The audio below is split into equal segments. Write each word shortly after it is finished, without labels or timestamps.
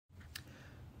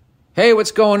Hey,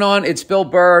 what's going on? It's Bill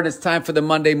Burr, and it's time for the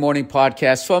Monday Morning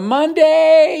Podcast for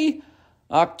Monday,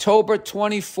 October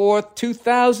 24th,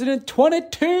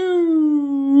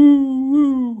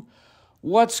 2022.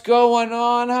 What's going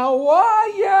on? How are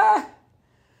ya?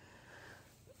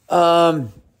 All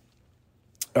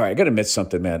right, I got to admit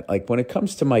something, man. Like, when it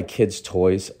comes to my kids'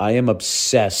 toys, I am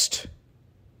obsessed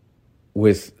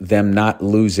with them not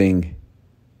losing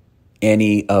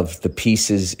any of the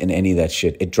pieces in any of that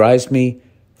shit. It drives me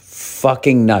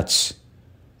fucking nuts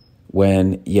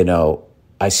when,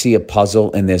 I see a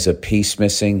puzzle and there's a piece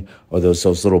missing, or those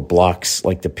little blocks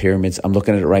like the pyramids. I'm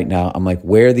looking at it right now. I'm like,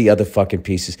 where are the other fucking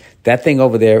pieces? That thing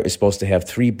over there is supposed to have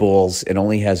 3 balls. It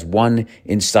only has 1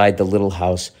 inside the little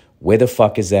house. Where the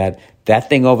fuck is that? That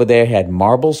thing over there had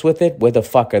marbles with it. Where the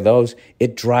fuck are those?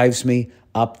 It drives me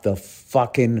up the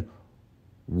fucking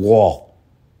wall.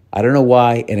 I don't know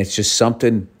why, and it's just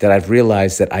something that I've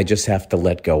realized that I just have to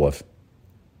let go of.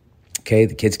 Okay,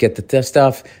 the kids get the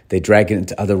stuff, they drag it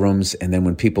into other rooms, and then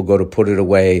when people go to put it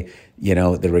away,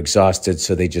 they're exhausted,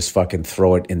 so they just fucking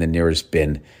throw it in the nearest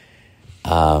bin.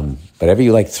 But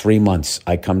every 3 months,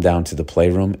 I come down to the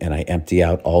playroom and I empty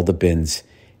out all the bins,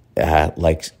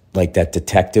 like that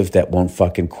detective that won't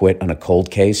fucking quit on a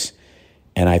cold case,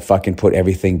 and I fucking put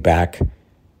everything back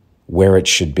where it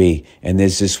should be. And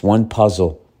there's this one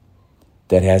puzzle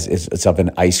that it's of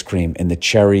an ice cream, and the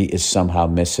cherry is somehow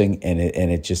missing, and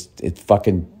it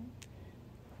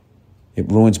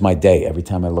ruins my day every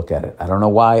time I look at it. I don't know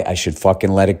why. I should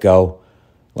fucking let it go,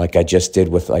 like I just did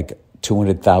with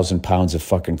 200,000 pounds of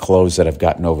fucking clothes that I've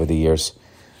gotten over the years.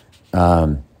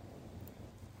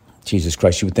 Jesus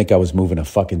Christ, you would think I was moving a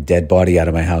fucking dead body out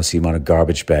of my house, the amount of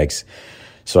garbage bags.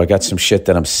 So I got some shit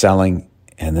that I'm selling,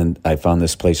 and then I found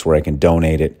this place where I can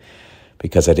donate it,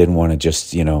 because I didn't want to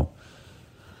just,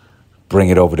 bring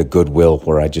it over to Goodwill,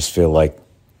 where I just feel like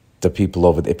the people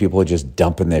over there, people are just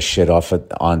dumping their shit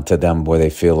onto them, where they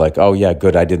feel like, oh yeah,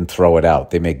 good, I didn't throw it out.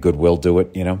 They make Goodwill do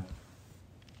it,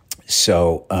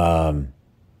 So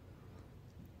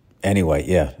anyway,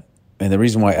 yeah. And the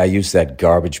reason why I use that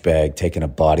garbage bag, taking a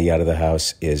body out of the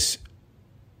house, is,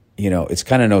 it's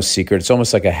kind of no secret. It's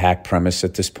almost like a hack premise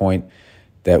at this point,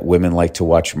 that women like to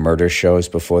watch murder shows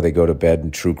before they go to bed,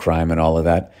 and true crime and all of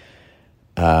that.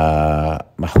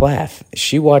 My wife,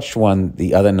 she watched one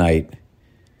the other night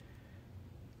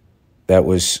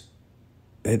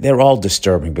they're all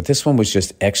disturbing, but this one was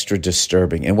just extra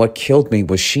disturbing. And what killed me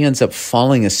was she ends up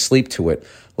falling asleep to it,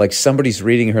 like somebody's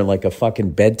reading her like a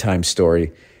fucking bedtime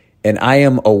story, and I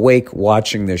am awake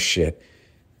watching this shit.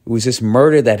 It was this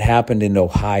murder that happened in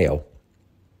Ohio.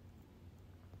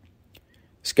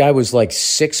 This guy was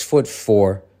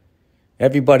 6'4".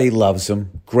 Everybody loves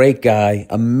him. Great guy.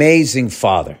 Amazing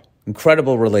father.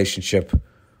 Incredible relationship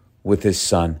with his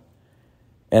son.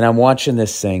 And I'm watching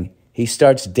this thing. He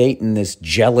starts dating this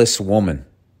jealous woman.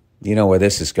 You know where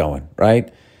this is going,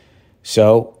 right?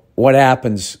 So what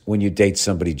happens when you date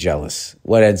somebody jealous?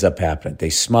 What ends up happening? They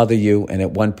smother you, and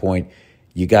at one point,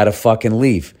 you got to fucking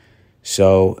leave.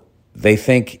 So they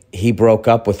think he broke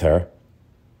up with her.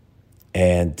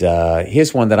 And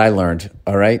here's one that I learned,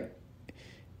 all right?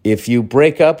 If you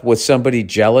break up with somebody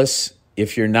jealous,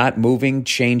 if you're not moving,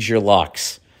 change your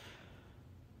locks.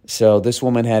 So this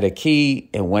woman had a key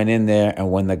and went in there,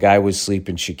 and when the guy was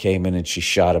sleeping, she came in and she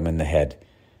shot him in the head.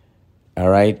 All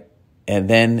right? And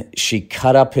then she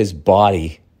cut up his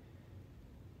body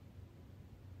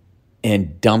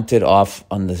and dumped it off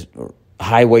on the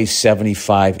Highway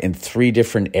 75 in 3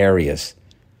 different areas.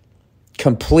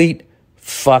 Complete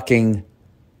fucking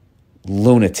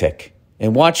lunatic.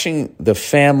 And watching the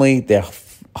family, they're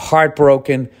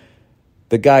heartbroken.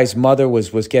 The guy's mother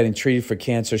was getting treated for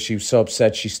cancer. She was so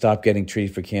upset she stopped getting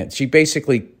treated for cancer. She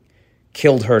basically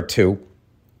killed her too.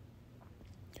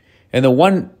 And the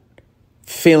one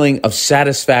feeling of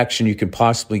satisfaction you can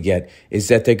possibly get is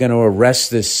that they're going to arrest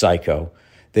this psycho.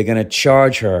 They're going to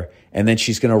charge her, and then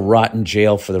she's going to rot in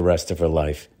jail for the rest of her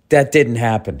life. That didn't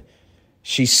happen.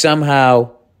 She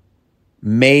somehow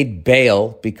made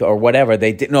bail, or whatever.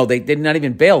 They did not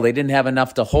even bail. They didn't have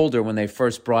enough to hold her when they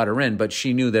first brought her in, but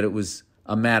she knew that it was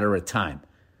a matter of time.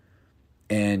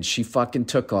 And she fucking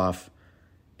took off,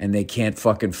 and they can't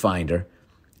fucking find her.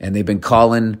 And they've been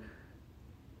calling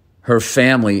her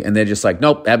family, and they're just like,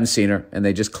 nope, haven't seen her. And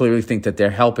they just clearly think that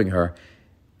they're helping her.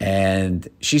 And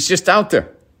she's just out there.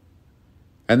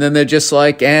 And then they're just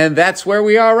like, and that's where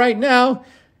we are right now.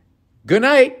 Good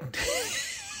night.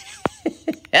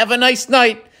 Have a nice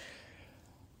night.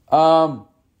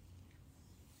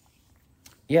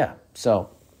 Yeah, so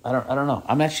I don't know.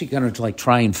 I'm actually going to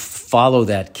try and follow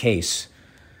that case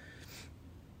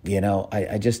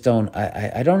I just don't,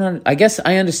 I don't, I guess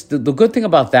I understand. The good thing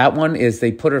about that one is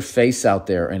they put her face out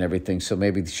there and everything, so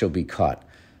maybe she'll be caught.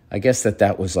 I guess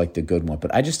that was like the good one.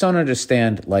 But I just don't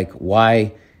understand, like,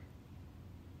 why,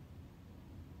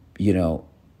 you're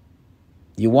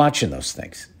watching those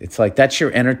things. It's like, that's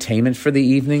your entertainment for the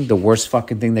evening, the worst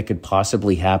fucking thing that could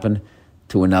possibly happen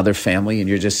to another family, and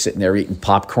you're just sitting there eating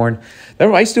popcorn.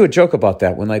 Remember, I used to do a joke about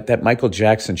that when, like, that Michael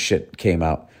Jackson shit came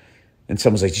out. And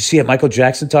someone's like, did you see a Michael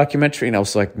Jackson documentary? And I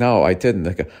was like, no, I didn't.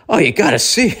 They go, oh, you got to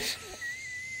see it.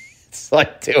 It's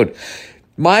like, dude,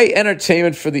 my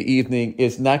entertainment for the evening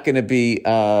is not going to be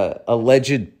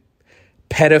alleged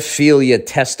pedophilia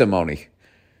testimony.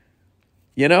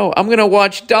 I'm going to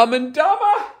watch Dumb and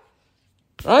Dumber,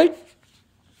 right?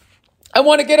 I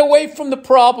want to get away from the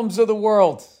problems of the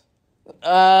world.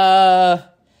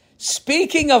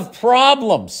 Speaking of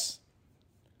problems,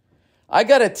 I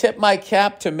got to tip my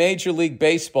cap to Major League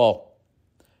Baseball.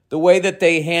 The way that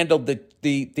they handled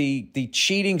the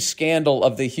cheating scandal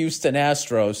of the Houston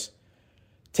Astros,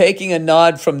 taking a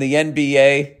nod from the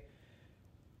NBA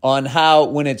on how,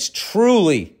 when it's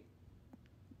truly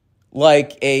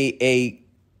like the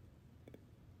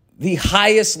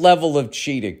highest level of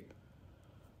cheating,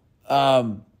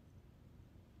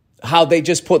 how they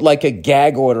just put like a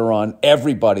gag order on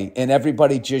everybody, and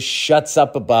everybody just shuts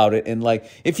up about it. And like,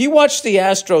 if you watch the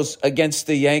Astros against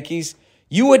the Yankees,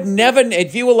 you would never,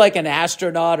 if you were like an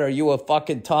astronaut or you were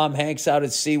fucking Tom Hanks out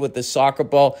at sea with the soccer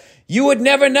ball, you would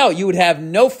never know. You would have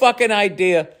no fucking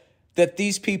idea that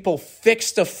these people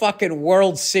fixed a fucking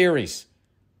World Series.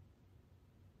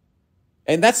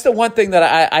 And that's the one thing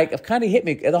that I kind of hit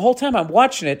me the whole time I'm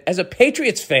watching it as a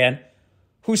Patriots fan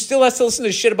who still has to listen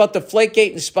to shit about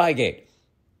Deflategate and Spygate.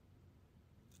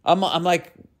 I'm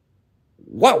like,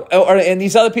 wow. And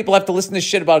these other people have to listen to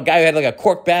shit about a guy who had like a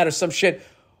cork bat or some shit.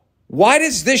 Why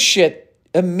does this shit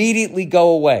immediately go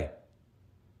away?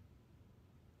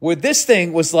 Where this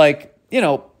thing was like,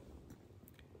 not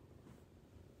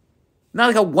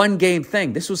like a one-game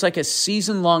thing. This was like a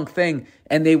season-long thing,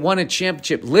 and they won a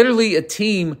championship. Literally a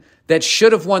team that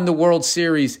should have won the World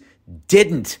Series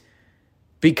didn't,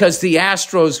 because the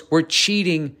Astros were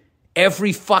cheating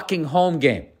every fucking home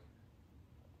game,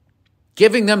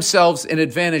 giving themselves an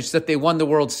advantage that they won the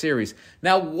World Series.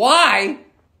 Now, why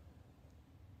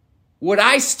would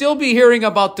I still be hearing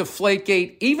about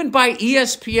Deflategate, even by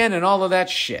ESPN and all of that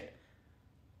shit?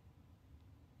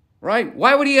 Right?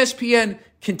 Why would ESPN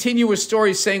continue a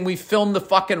story saying we filmed the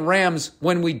fucking Rams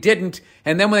when we didn't,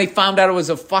 and then when they found out it was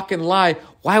a fucking lie,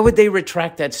 why would they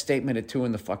retract that statement at 2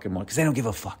 in the fucking morning? Because they don't give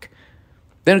a fuck.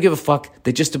 They don't give a fuck.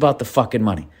 They're just about the fucking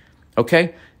money.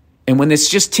 Okay? And when it's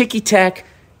just ticky-tack,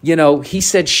 he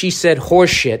said, she said, horse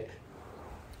shit,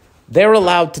 they're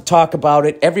allowed to talk about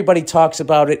it. Everybody talks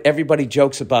about it. Everybody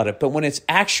jokes about it. But when it's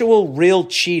actual real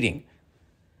cheating,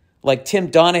 like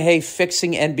Tim Donaghy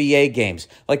fixing NBA games,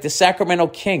 like the Sacramento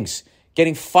Kings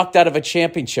getting fucked out of a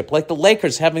championship, like the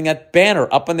Lakers having that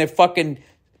banner up in their fucking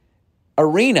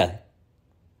arena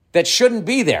that shouldn't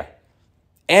be there,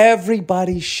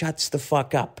 everybody shuts the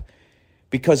fuck up.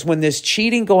 Because when there's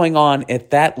cheating going on at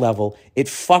that level, it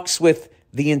fucks with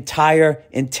the entire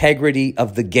integrity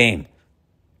of the game.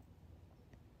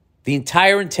 The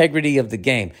entire integrity of the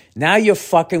game. Now you're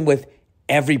fucking with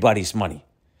everybody's money.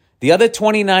 The other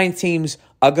 29 teams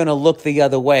are going to look the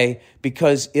other way,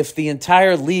 because if the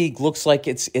entire league looks like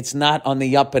it's not on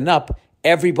the up and up,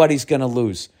 everybody's going to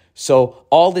lose. So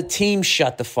all the teams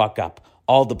shut the fuck up.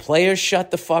 All the players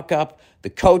shut the fuck up. The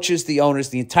coaches, the owners,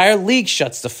 the entire league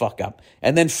shuts the fuck up.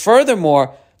 And then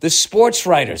furthermore, the sports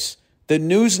writers, the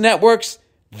news networks,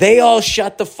 they all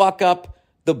shut the fuck up.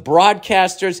 The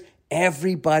broadcasters,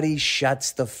 everybody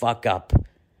shuts the fuck up.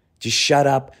 Just shut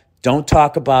up. Don't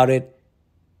talk about it.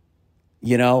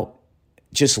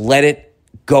 Just let it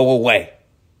go away.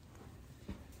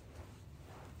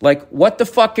 Like, what the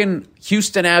fucking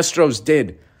Houston Astros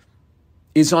did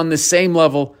is on the same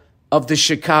level of the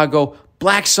Chicago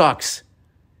Black Sox.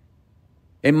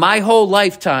 In my whole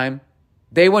lifetime,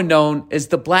 they were known as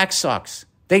the Black Sox.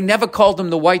 They never called them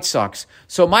the White Sox.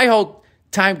 So my whole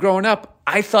time growing up,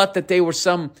 I thought that they were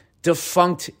some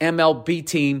defunct MLB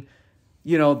team,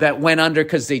 that went under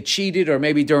because they cheated, or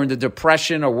maybe during the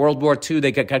Depression or World War II,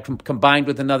 they got combined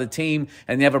with another team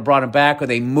and never brought them back, or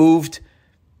they moved.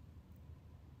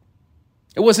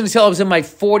 It wasn't until I was in my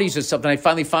 40s or something I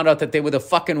finally found out that they were the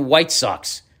fucking White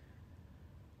Sox.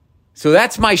 So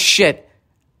that's my shit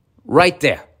right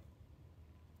there.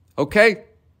 Okay?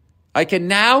 I can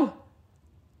now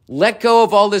let go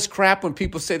of all this crap when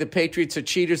people say the Patriots are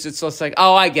cheaters. It's just like,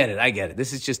 oh, I get it.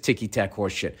 This is just ticky-tack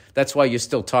horse shit. That's why you're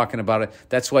still talking about it.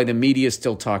 That's why the media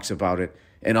still talks about it.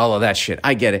 and all of that shit.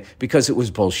 I get it, because it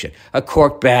was bullshit. A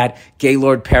cork bat,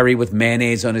 Gaylord Perry with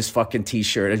mayonnaise on his fucking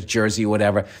T-shirt, his jersey,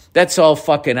 whatever. That's all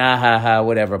fucking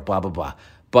whatever, blah, blah, blah.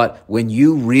 But when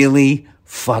you really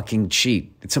fucking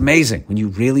cheat, it's amazing. When you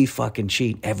really fucking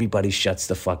cheat, everybody shuts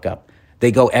the fuck up.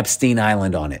 They go Epstein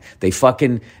Island on it. They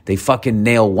fucking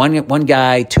nail one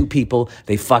guy, two people.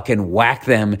 They fucking whack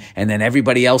them, and then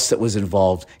everybody else that was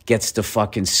involved gets to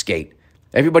fucking skate.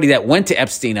 Everybody that went to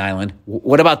Epstein Island,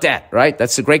 what about that, right?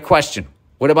 That's a great question.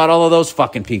 What about all of those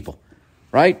fucking people,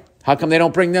 right? How come they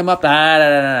don't bring them up?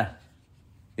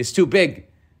 It's too big.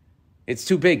 It's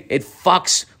too big. It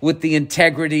fucks with the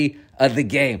integrity of the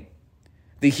game.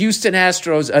 The Houston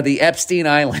Astros are the Epstein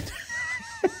Island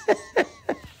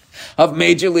of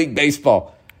Major League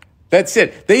Baseball. That's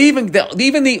it. Even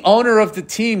the owner of the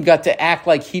team got to act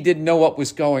like he didn't know what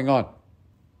was going on.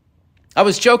 I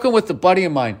was joking with a buddy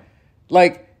of mine.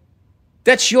 Like,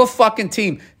 that's your fucking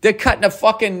team. They're cutting a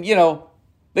fucking,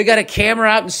 they got a camera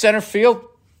out in center field.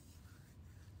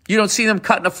 You don't see them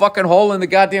cutting a fucking hole in the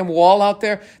goddamn wall out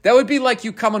there? That would be like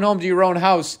you coming home to your own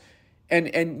house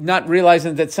and not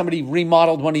realizing that somebody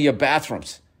remodeled one of your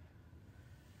bathrooms.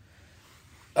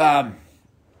 I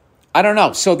don't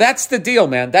know. So that's the deal,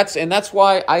 man. That's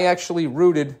why I actually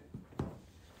rooted.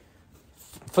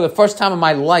 For the first time in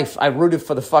my life, I rooted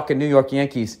for the fucking New York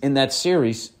Yankees in that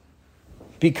series.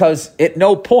 Because at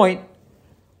no point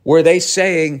were they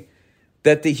saying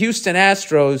that the Houston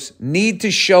Astros need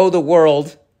to show the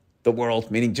world,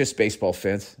 meaning just baseball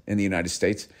fans in the United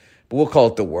States, but we'll call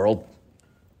it the world.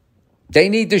 They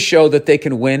need to show that they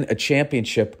can win a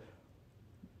championship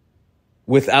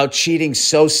without cheating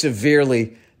so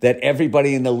severely that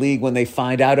everybody in the league, when they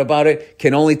find out about it,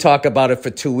 can only talk about it for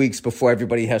 2 weeks before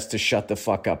everybody has to shut the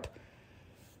fuck up.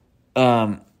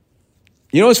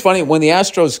 What's funny? When the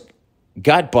Astros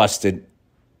got busted,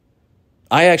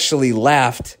 I actually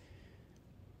laughed,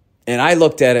 and I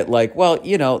looked at it like, well,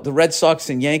 the Red Sox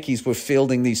and Yankees were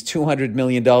fielding these $200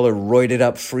 million roided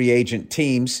up free agent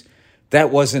teams. That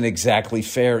wasn't exactly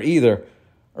fair either,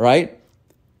 right?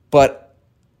 But,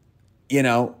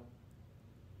 the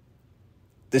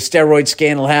steroid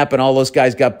scandal happened, all those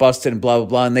guys got busted and blah, blah,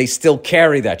 blah, and they still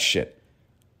carry that shit.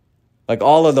 Like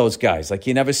all of those guys. Like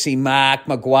you never see Mark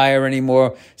McGuire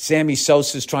anymore. Sammy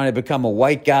Sosa's trying to become a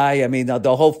white guy. I mean,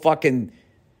 the whole fucking,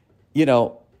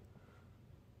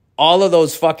 all of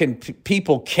those fucking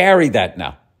people carry that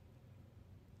now.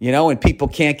 And people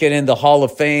can't get in the Hall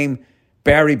of Fame.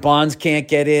 Barry Bonds can't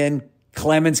get in.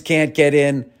 Clemens can't get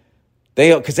in.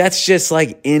 Because that's just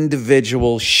like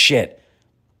individual shit.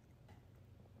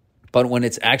 But when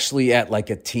it's actually at like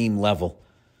a team level,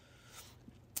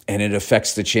 and it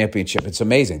affects the championship, it's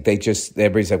amazing.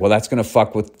 Everybody's like, well, that's going to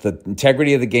fuck with the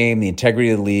integrity of the game, the integrity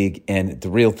of the league, and the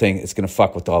real thing, it's going to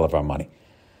fuck with all of our money.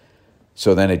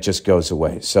 So then it just goes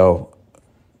away. So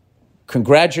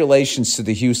congratulations to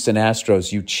the Houston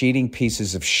Astros, you cheating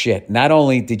pieces of shit. Not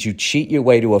only did you cheat your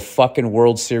way to a fucking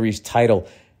World Series title,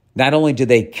 not only do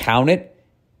they count it,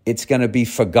 it's going to be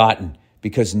forgotten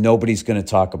because nobody's going to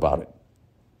talk about it.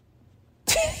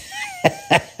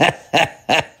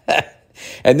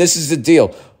 And this is the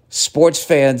deal. Sports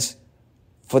fans,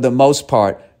 for the most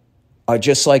part, are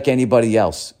just like anybody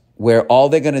else, where all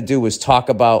they're going to do is talk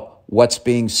about what's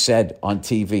being said on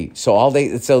TV.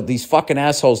 So these fucking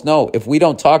assholes know if we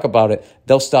don't talk about it,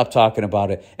 they'll stop talking about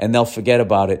it and they'll forget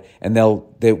about it, and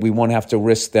we won't have to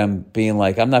risk them being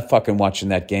like, I'm not fucking watching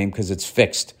that game because it's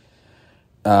fixed.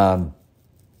 So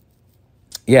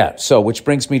which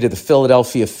brings me to the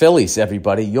Philadelphia Phillies,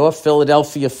 everybody. Your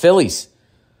Philadelphia Phillies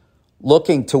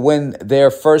looking to win their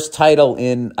first title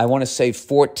in, I want to say,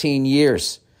 14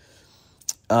 years.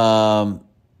 Oh,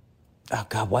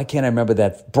 God, why can't I remember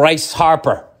that? Bryce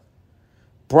Harper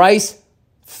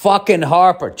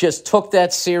just took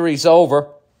that series over.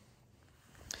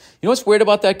 You know what's weird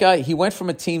about that guy? He went from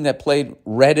a team that played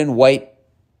red and white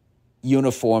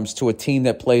uniforms to a team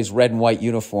that plays red and white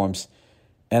uniforms.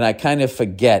 And I kind of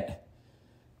forget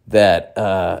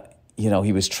that,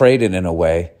 he was traded in a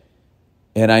way.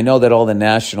 And I know that all the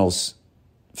Nationals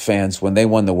fans, when they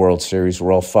won the World Series,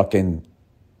 were all fucking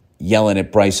yelling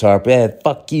at Bryce Harper,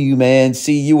 fuck you, man.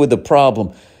 See, you were the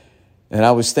problem. And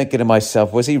I was thinking to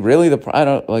myself, was he really the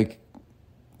problem? Or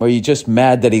are you just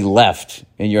mad that he left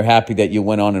and you're happy that you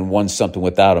went on and won something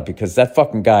without him? Because that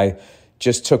fucking guy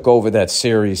just took over that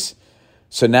series.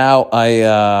 So now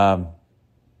I'm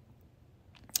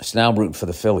rooting for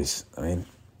the Phillies. I mean,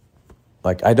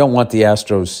 I don't want the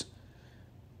Astros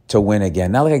to win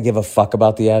again. Not like I give a fuck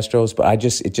about the Astros, but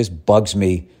it just bugs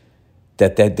me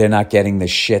that they're not getting the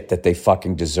shit that they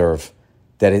fucking deserve.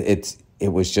 That it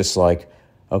was just like,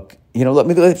 okay, let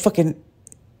me fucking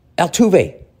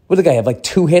Altuve. What did the guy have, like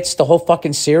 2 hits the whole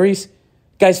fucking series?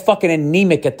 Guy's fucking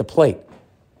anemic at the plate.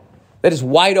 That is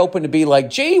wide open to be like,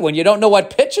 gee, when you don't know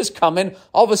what pitch is coming,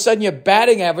 all of a sudden your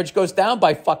batting average goes down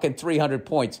by fucking 300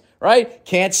 points, right?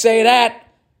 Can't say that.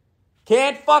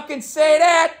 Can't fucking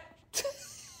say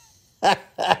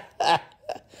that.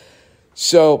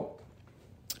 So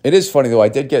it is funny, though. I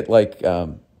did get like,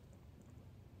 that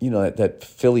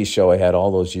Philly show I had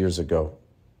all those years ago.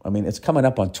 I mean, it's coming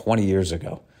up on 20 years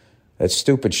ago. That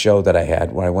stupid show that I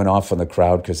had when I went off on the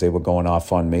crowd because they were going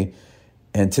off on me.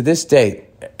 And to this day,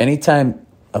 anytime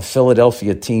a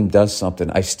Philadelphia team does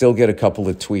something, I still get a couple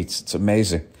of tweets. It's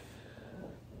amazing.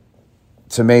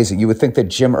 It's amazing. You would think that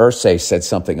Jim Irsay said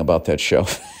something about that show.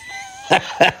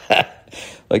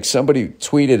 Like somebody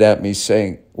tweeted at me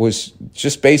was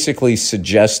just basically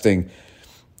suggesting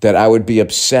that I would be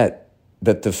upset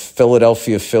that the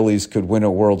Philadelphia Phillies could win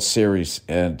a World Series.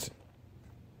 And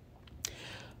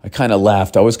I kind of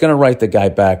laughed. I was going to write the guy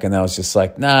back, and I was just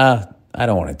like, nah, I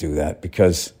don't want to do that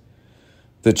because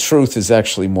the truth is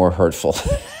actually more hurtful.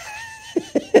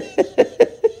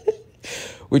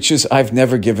 Which is, I've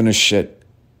never given a shit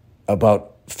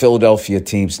about Philadelphia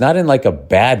teams, not in like a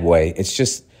bad way. It's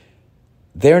just,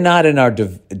 they're not in our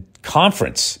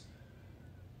conference.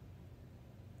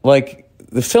 Like,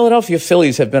 the Philadelphia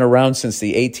Phillies have been around since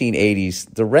the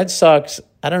 1880s. The Red Sox,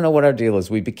 I don't know what our deal is.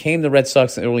 We became the Red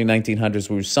Sox in the early 1900s.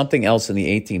 We were something else in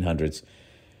the 1800s.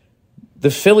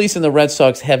 The Phillies and the Red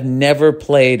Sox have never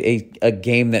played a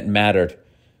game that mattered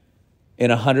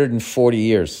in 140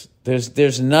 years.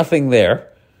 There's nothing there.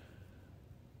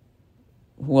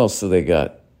 Who else do they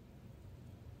got?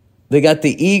 They got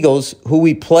the Eagles, who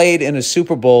we played in a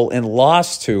Super Bowl and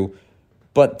lost to.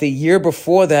 But the year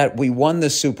before that, we won the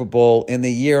Super Bowl. And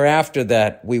the year after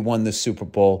that, we won the Super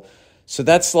Bowl. So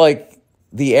that's like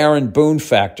the Aaron Boone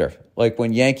factor. Like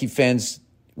when Yankee fans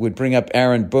would bring up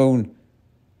Aaron Boone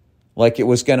like it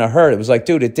was going to hurt. It was like,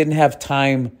 dude, it didn't have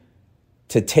time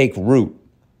to take root.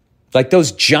 Like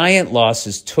those giant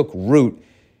losses took root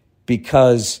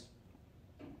because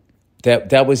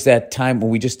that was that time when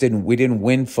we didn't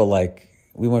win for like,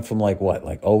 we went from like what,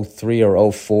 like 03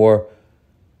 or 04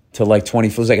 to like 20.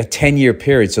 It was like a 10-year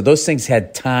period. So those things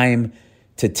had time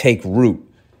to take root.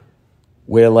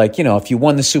 Where like, if you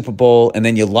won the Super Bowl and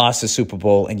then you lost the Super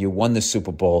Bowl and you won the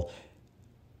Super Bowl,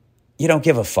 you don't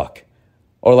give a fuck.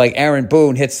 Or like Aaron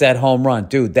Boone hits that home run.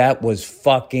 Dude, that was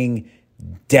fucking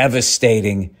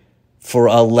devastating for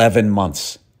 11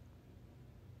 months.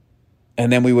 And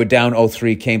then we were down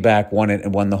 0-3, came back, won it,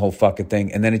 and won the whole fucking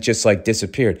thing. And then it just like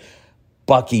disappeared.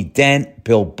 Bucky Dent,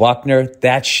 Bill Buckner,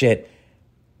 that shit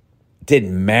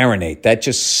didn't marinate. That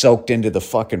just soaked into the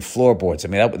fucking floorboards. I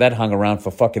mean, that hung around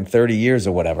for fucking 30 years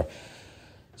or whatever.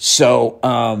 So,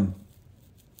 and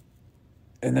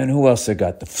then who else they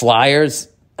got? The Flyers.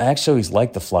 I actually always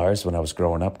liked the Flyers when I was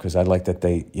growing up because I liked that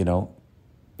they, Ron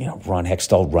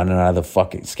Hextall running out of the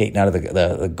fucking, skating out of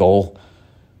the goal.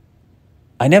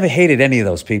 I never hated any of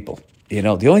those people. The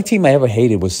only team I ever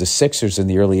hated was the Sixers in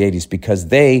the early 80s because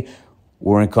they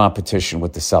were in competition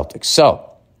with the Celtics. So,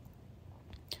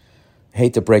 I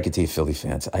hate to break it to you, Philly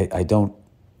fans. I don't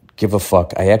give a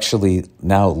fuck. I actually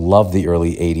now love the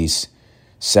early 80s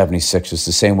 76ers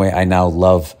the same way I now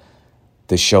love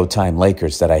the Showtime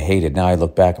Lakers that I hated. Now I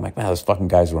look back, I'm like, man, those fucking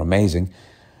guys were amazing.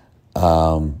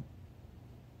 And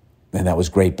that was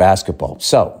great basketball.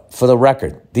 So, for the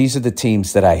record, these are the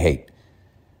teams that I hate.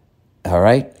 All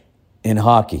right? In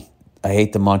hockey, I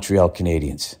hate the Montreal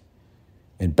Canadiens.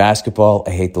 In basketball,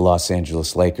 I hate the Los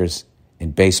Angeles Lakers. In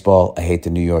baseball, I hate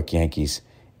the New York Yankees.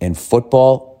 In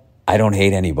football, I don't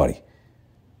hate anybody.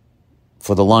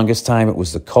 For the longest time, it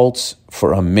was the Colts.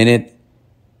 For a minute,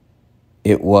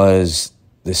 it was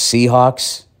the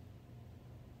Seahawks.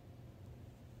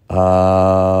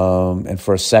 And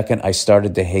for a second, I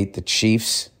started to hate the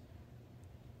Chiefs.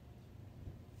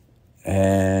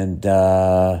 And,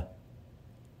 and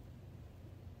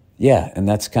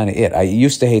that's kind of it. I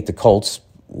used to hate the Colts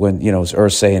when, it was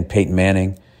Irsay and Peyton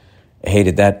Manning. I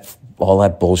hated that, all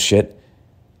that bullshit.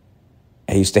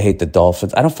 I used to hate the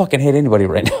Dolphins. I don't fucking hate anybody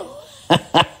right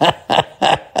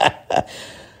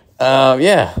now.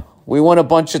 We won a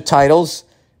bunch of titles.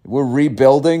 We're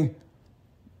rebuilding.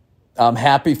 I'm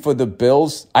happy for the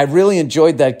Bills. I really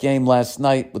enjoyed that game last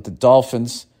night with the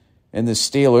Dolphins and the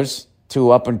Steelers,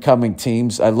 two up-and-coming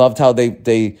teams. I loved how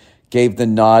they gave the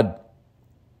nod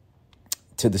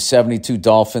to the 72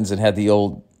 Dolphins and had the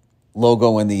old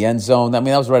logo in the end zone. I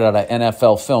mean, that was right out of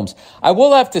NFL films. I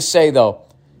will have to say, though,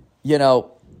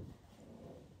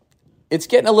 it's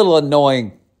getting a little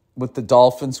annoying with the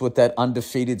Dolphins with that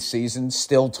undefeated season,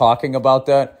 still talking about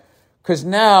that. Because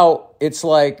now it's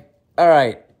like All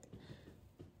right.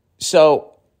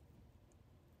 So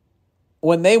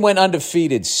when they went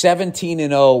undefeated,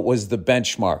 17-0 was the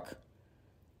benchmark,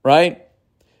 right?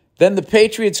 Then the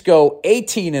Patriots go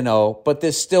 18-0, but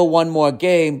there's still one more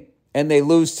game, and they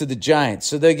lose to the Giants.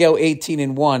 So they go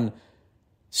 18-1.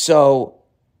 So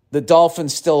the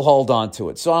Dolphins still hold on to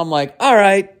it. So I'm like, all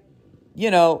right,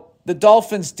 the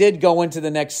Dolphins did go into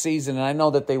the next season, and I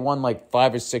know that they won like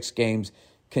 5 or 6 games,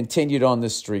 continued on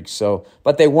this streak.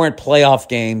 But they weren't playoff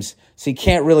games, so you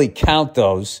can't really count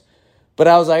those. But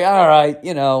I was like, all right,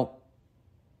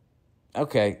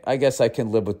 okay, I guess I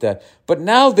can live with that. But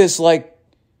now there's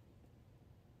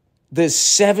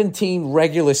 17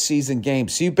 regular season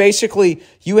games. So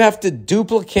you have to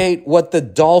duplicate what the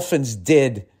Dolphins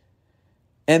did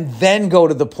and then go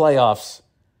to the playoffs,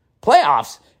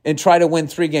 and try to win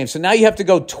 3 games. So now you have to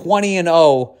go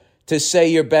 20-0 to say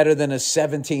you're better than a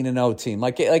 17-0 team.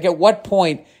 Like at what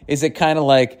point is it kind of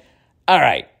like, all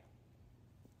right,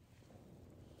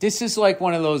 this is like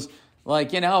one of those,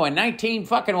 in 19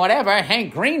 fucking whatever,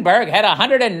 Hank Greenberg had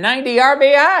 190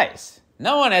 RBIs.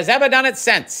 No one has ever done it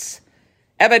since.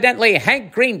 Evidently,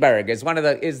 Hank Greenberg is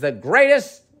the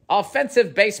greatest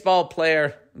offensive baseball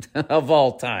player of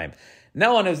all time.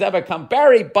 No one has ever come.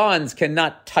 Barry Bonds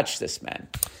cannot touch this man.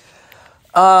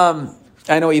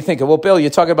 I know what you're thinking. Well, Bill, you're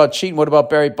talking about cheating. What about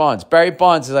Barry Bonds? Barry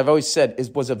Bonds, as I've always said,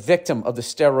 was a victim of the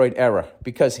steroid era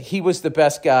because he was the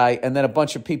best guy, and then a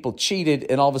bunch of people cheated,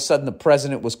 and all of a sudden the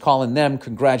president was calling them,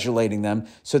 congratulating them.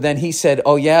 So then he said,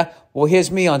 oh, yeah? Well,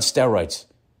 here's me on steroids.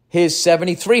 Here's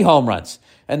 73 home runs.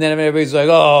 And then everybody's like,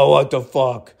 oh, what the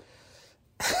fuck?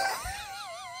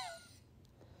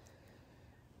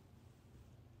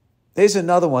 There's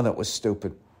another one that was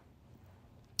stupid.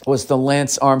 Was the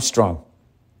Lance Armstrong.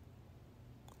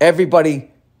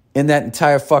 Everybody in that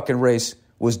entire fucking race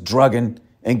was drugging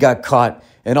and got caught.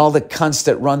 And all the cunts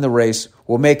that run the race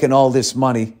were making all this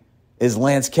money as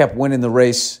Lance kept winning the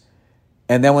race.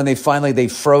 And then when they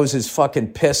froze his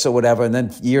fucking piss or whatever, and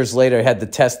then years later had the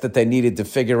test that they needed to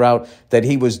figure out that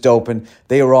he was doping,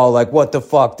 they were all like, what the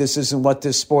fuck? This isn't what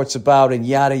this sport's about, and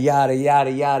yada, yada, yada,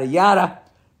 yada, yada.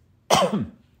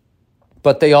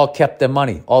 But they all kept their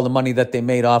money, all the money that they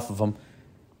made off of them.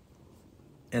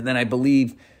 And then I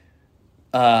believe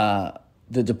the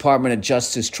Department of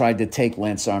Justice tried to take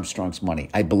Lance Armstrong's money,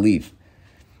 I believe.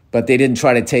 But they didn't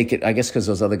try to take it, I guess because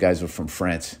those other guys were from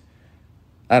France.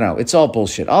 I don't know. It's all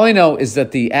bullshit. All I know is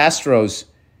that the Astros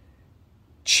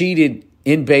cheated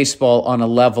in baseball on a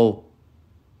level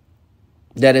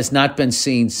that has not been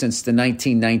seen since the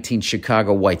 1919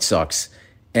 Chicago White Sox.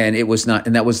 And it was not,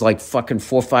 and that was like fucking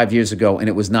 4 or 5 years ago, and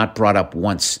it was not brought up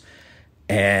once.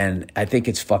 And I think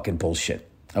it's fucking bullshit.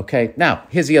 Okay? Now,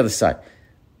 here's the other side.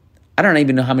 I don't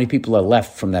even know how many people are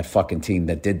left from that fucking team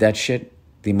that did that shit.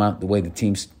 The way the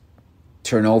teams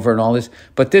turn over and all this.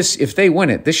 But this, if they win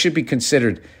it, this should be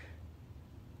considered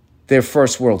their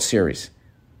first World Series.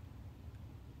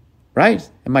 Right?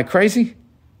 Am I crazy?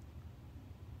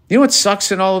 You know what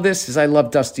sucks in all of this is I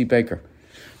love Dusty Baker.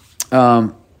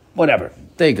 Whatever.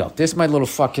 There you go. There's my little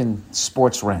fucking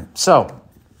sports rant. So,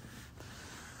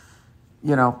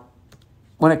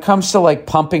 when it comes to like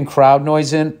pumping crowd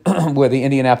noise in, where the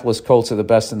Indianapolis Colts are the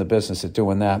best in the business at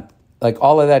doing that, like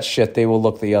all of that shit, they will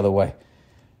look the other way.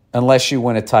 Unless you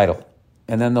win a title.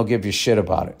 And then they'll give you shit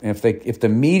about it. And if the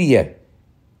media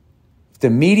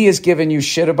is giving you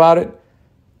shit about it,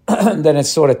 then it's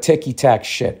sort of ticky-tack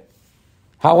shit.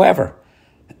 However,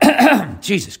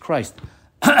 Jesus Christ.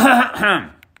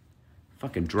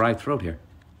 Fucking dry throat here.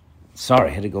 Sorry,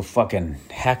 I had to go fucking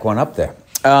hack one up there.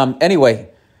 Anyway,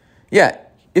 yeah,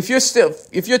 if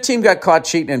your team got caught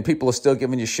cheating and people are still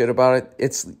giving you shit about it,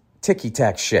 it's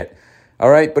ticky-tack shit. All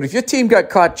right? But if your team got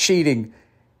caught cheating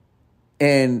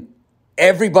and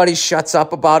everybody shuts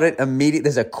up about it immediately,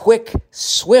 there's a quick,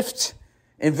 swift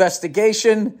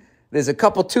investigation. There's a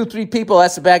couple, 2, 3 people.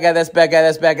 That's the bad guy, that's the bad guy,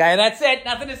 that's the bad guy. And that's it.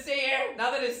 Nothing to see here.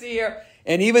 Nothing to see here.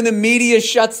 And even the media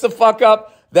shuts the fuck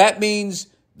up. That means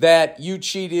that you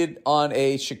cheated on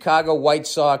a Chicago White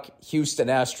Sox, Houston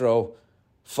Astro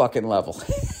fucking level.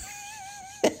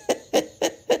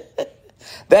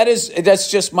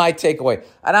 That's just my takeaway.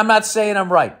 And I'm not saying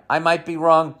I'm right. I might be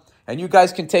wrong. And you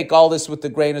guys can take all this with a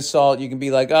grain of salt. You can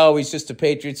be like, oh, he's just a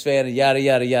Patriots fan and yada,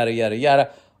 yada, yada, yada,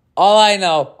 yada. All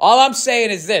I'm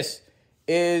saying is this,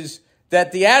 is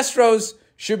that the Astros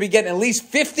should be getting at least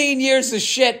 15 years of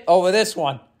shit over this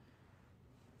one.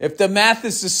 If the math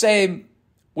is the same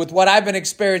with what I've been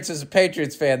experiencing as a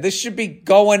Patriots fan, this should be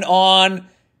going on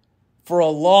for a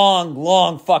long,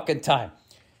 long fucking time.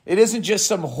 It isn't just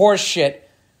some horse shit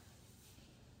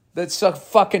that some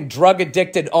fucking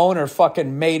drug-addicted owner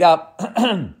fucking made up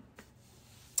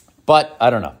But I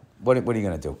don't know. What are you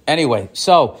going to do? Anyway,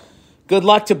 so good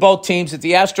luck to both teams. If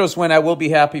the Astros win, I will be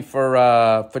happy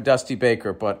for Dusty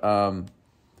Baker. But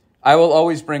I will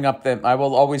always bring up them. I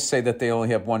will always say that they only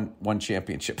have one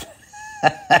championship.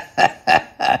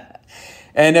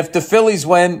 And if the Phillies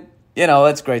win,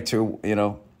 that's great too.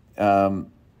 It'd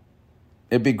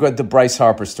be good. The Bryce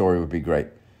Harper story would be great,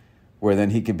 where then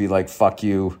he could be like, "Fuck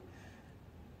you"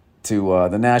 to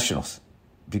the Nationals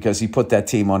because he put that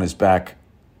team on his back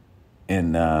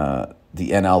in the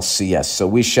NLCS. So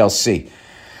we shall see.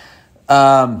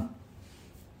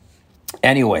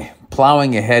 Anyway,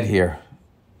 plowing ahead here.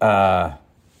 I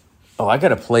got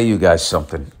to play you guys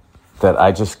something that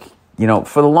I just,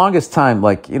 for the longest time,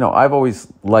 I've always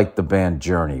liked the band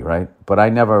Journey, right? But I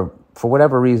never, for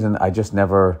whatever reason, I just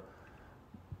never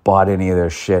bought any of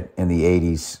their shit in the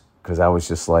 80s because I was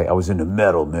just like, I was into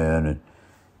metal, man. And,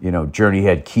 Journey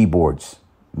had keyboards.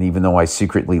 And even though I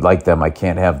secretly like them, I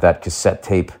can't have that cassette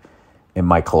tape in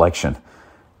my collection.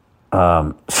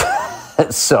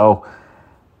 So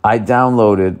I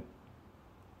downloaded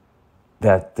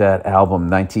that album,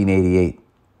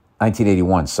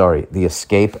 1981, the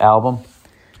Escape album.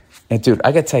 And dude,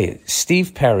 I got to tell you,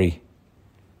 Steve Perry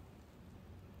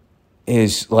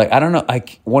is like, I don't know,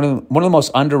 like one of the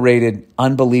most underrated,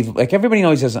 unbelievable, like everybody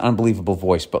knows he has an unbelievable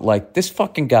voice, but like this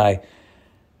fucking guy,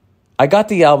 I got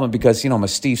the album because, I'm a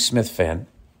Steve Smith fan,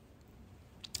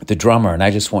 the drummer, and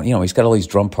I just want, he's got all these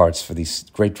drum parts for these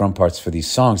great drum parts for these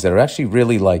songs that are actually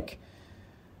really like,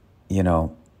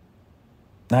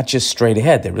 not just straight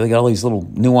ahead. They really got all these little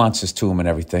nuances to them and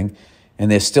everything. And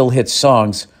they're still hit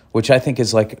songs, which I think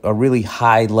is like a really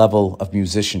high level of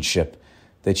musicianship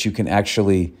that you can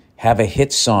actually have a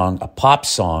hit song, a pop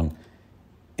song,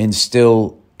 and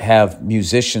still have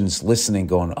musicians listening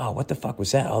going, oh, what the fuck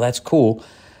was that? Oh, that's cool.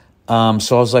 So I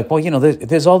was like, well,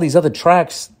 there's all these other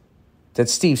tracks that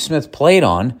Steve Smith played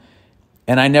on,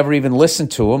 and I never even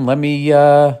listened to them. Let me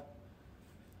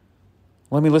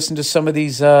listen to some of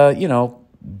these,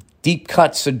 deep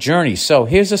cuts of Journey. So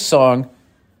here's a song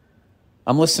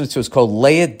I'm listening to. It's called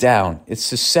Lay It Down.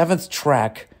 It's the 7th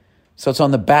track. So it's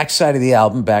on the backside of the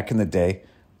album back in the day,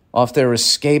 off their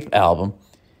Escape album.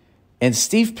 And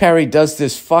Steve Perry does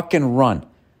this fucking run,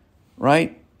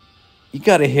 right? You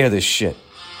got to hear this shit.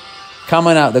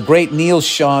 Coming out, the great Neil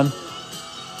Schon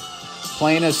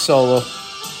playing his solo.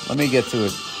 Let me get to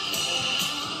it.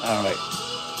 All right.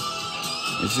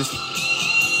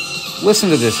 Listen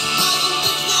to this.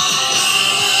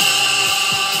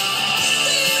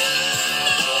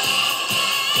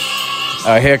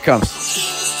 All right, here it comes.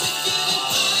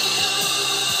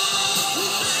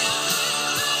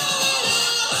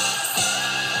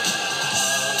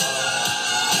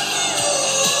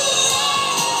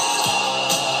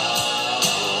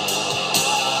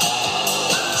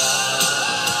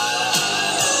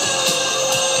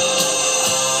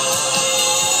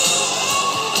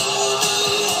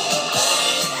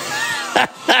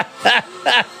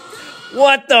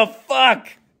 What the fuck?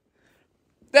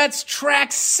 That's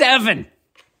track 7.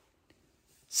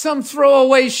 Some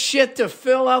throwaway shit to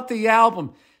fill out the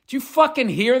album. Do you fucking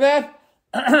hear that?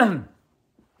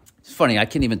 It's funny, I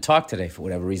can't even talk today for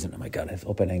whatever reason. Oh my God, I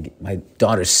hope I didn't get, my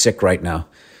daughter's sick right now.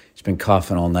 She's been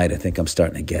coughing all night. I think I'm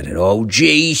starting to get it. Oh,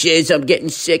 Jesus, I'm getting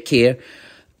sick here.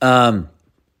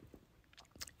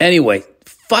 Anyway,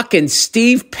 fucking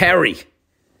Steve Perry.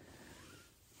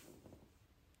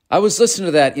 I was listening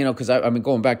to that, because I've been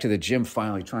going back to the gym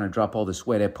finally, trying to drop all this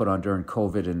weight I put on during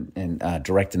COVID and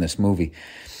directing this movie.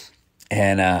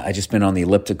 And I just been on the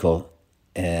elliptical.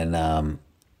 And, so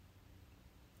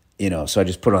I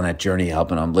just put on that Journey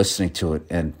album and I'm listening to it.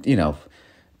 And,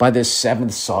 by this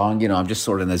 7th song, I'm just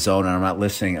sort of in the zone and I'm not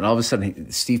listening. And all of a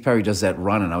sudden, Steve Perry does that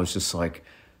run and I was just like,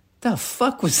 the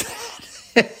fuck was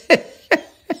that?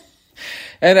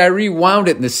 And I rewound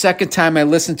it, and the second time I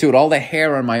listened to it, all the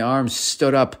hair on my arms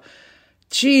stood up.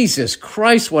 Jesus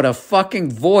Christ, what a fucking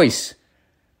voice.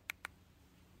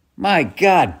 My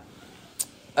God.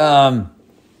 So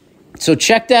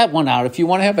check that one out. If you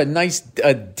want to have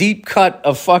a deep cut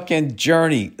of fucking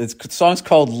Journey, the song's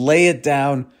called Lay It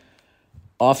Down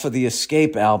off of the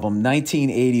Escape album,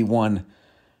 1981.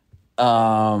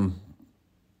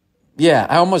 Yeah,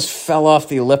 I almost fell off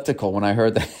the elliptical when I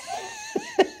heard that.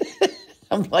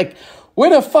 I'm like, where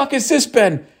the fuck has this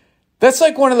been? That's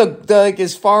like one of the like,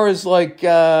 as far as like,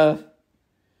 people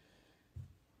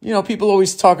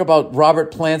always talk about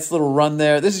Robert Plant's little run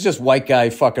there. This is just white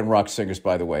guy fucking rock singers,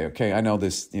 by the way, okay? I know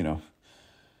this,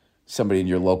 somebody in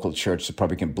your local church that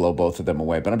probably can blow both of them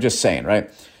away, but I'm just saying, right?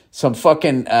 Some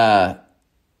fucking,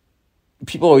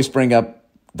 people always bring up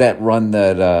that run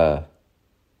that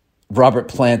Robert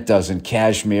Plant does in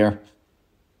Kashmir.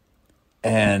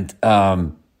 And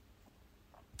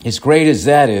as great as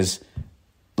that is,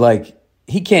 like,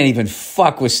 he can't even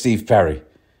fuck with Steve Perry.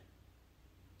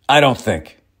 I don't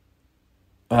think.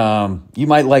 You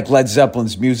might like Led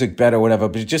Zeppelin's music better or whatever,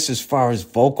 but just as far as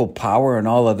vocal power and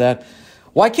all of that,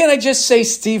 why can't I just say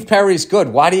Steve Perry's good?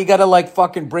 Why do you got to like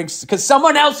fucking bring... Because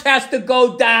someone else has to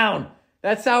go down.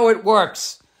 That's how it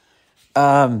works.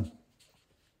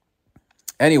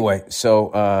 Anyway,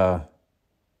 so...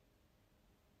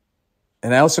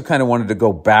 and I also kind of wanted to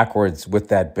go backwards with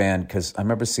that band because I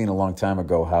remember seeing a long time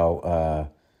ago how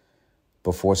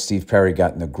before Steve Perry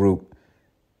got in the group,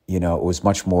 you know, it was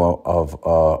much more of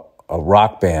a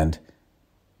rock band,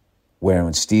 where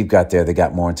when Steve got there, they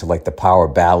got more into like the power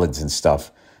ballads and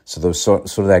stuff. So there was sort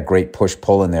of that great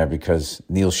push-pull in there because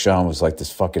Neil Schon was like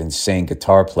this fucking insane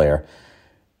guitar player.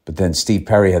 But then Steve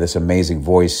Perry had this amazing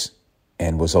voice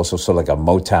and was also sort of like a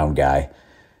Motown guy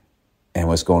and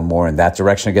was going more in that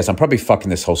direction. I guess I'm probably fucking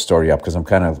this whole story up because I'm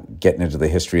kind of getting into the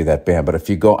history of that band. But if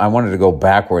you go, I wanted to go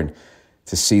backward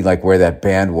to see like where that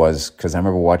band was because I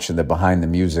remember watching the Behind the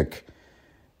Music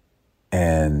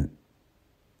and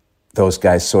those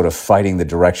guys sort of fighting the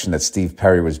direction that Steve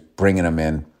Perry was bringing them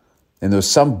in. And there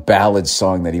was some ballad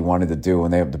song that he wanted to do,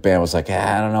 and the band was like,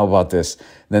 I don't know about this. And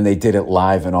then they did it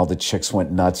live, and all the chicks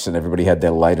went nuts, and everybody had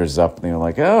their lighters up, and they were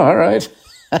like, oh, all right.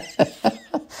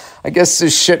 I guess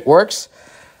this shit works.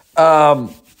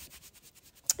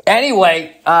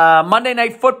 Anyway, Monday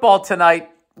Night Football tonight.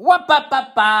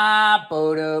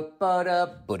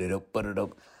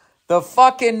 The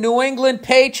fucking New England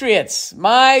Patriots,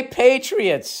 my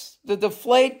Patriots. The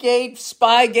Deflategate,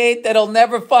 Spygate that'll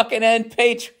never fucking end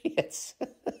Patriots.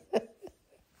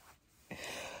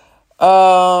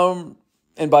 And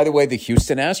by the way, the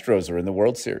Houston Astros are in the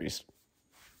World Series.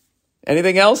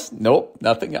 Anything else? Nope,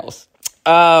 nothing else.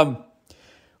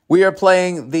 We are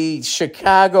playing the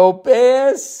Chicago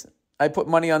Bears. I put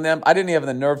money on them. I didn't have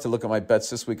the nerve to look at my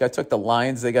bets this week. I took the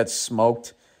Lions. They got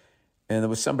smoked. And there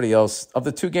was somebody else. Of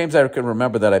the two games I can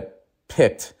remember that I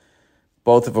picked,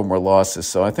 both of them were losses,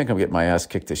 so I think I'm getting my ass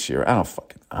kicked this year. I don't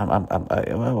fucking...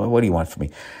 what do you want from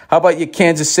me? How about your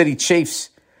Kansas City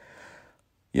Chiefs?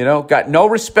 You know, got no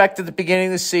respect at the beginning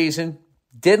of the season.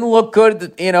 Didn't look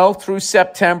good, you know, through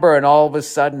September, and all of a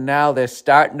sudden now they're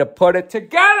starting to put it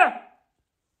together.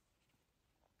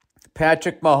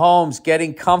 Patrick Mahomes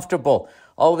getting comfortable.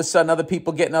 All of a sudden, other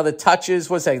people getting other touches.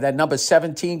 What's that number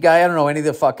 17 guy? I don't know any of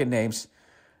the fucking names.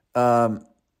 All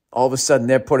of a sudden,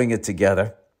 they're putting it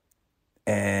together.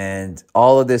 And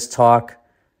all of this talk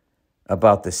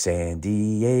about the San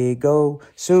Diego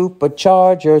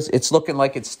Superchargers, it's looking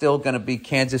like it's still going to be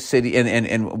Kansas City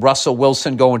and Russell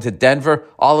Wilson going to Denver.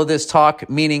 All of this talk,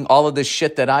 meaning all of this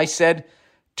shit that I said,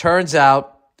 turns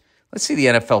out, let's see the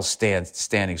NFL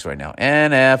standings right now.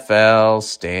 NFL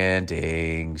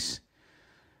standings.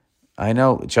 I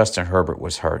know Justin Herbert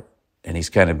was hurt, and he's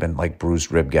kind of been like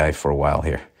bruised rib guy for a while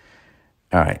here.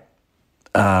 All right.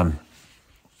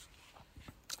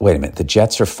 Wait a minute. The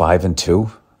Jets are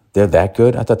 5-2. They're that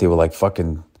good? I thought they were like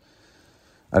fucking...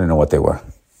 I don't know what they were.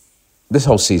 This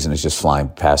whole season is just flying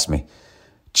past me.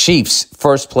 Chiefs,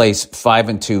 first place,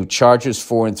 5-2. Chargers,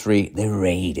 4-3. The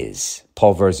Raiders.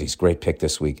 Paul Verzi's great pick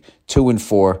this week.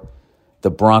 2-4.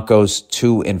 The Broncos,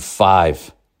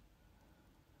 2-5.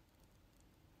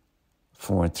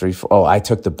 4-3. Oh, I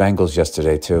took the Bengals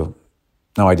yesterday too.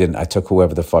 No, I didn't. I took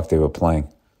whoever the fuck they were playing.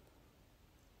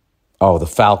 Oh, the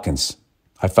Falcons.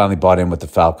 I finally bought in with the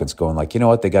Falcons going like, you know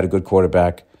what? They got a good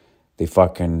quarterback. They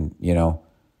fucking, you know,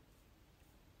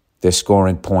 they're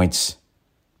scoring points.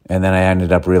 And then I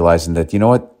ended up realizing that, you know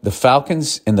what? The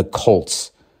Falcons and the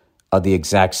Colts are the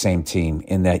exact same team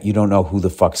in that you don't know who the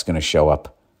fuck's going to show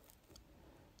up.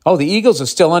 Oh, the Eagles are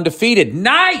still undefeated.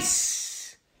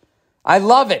 Nice! I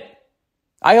love it.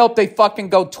 I hope they fucking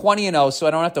go 20-0 so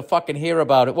I don't have to fucking hear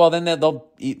about it. Well, then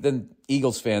then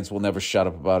Eagles fans will never shut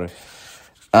up about it.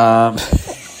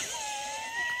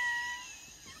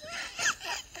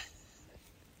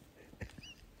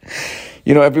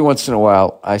 You know, every once in a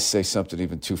while, I say something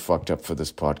even too fucked up for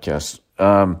this podcast.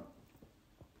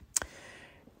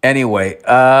 Anyway,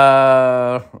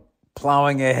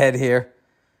 plowing ahead here.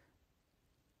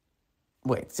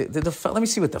 Wait, let me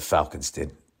see what the Falcons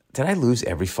did. Did I lose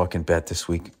every fucking bet this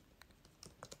week?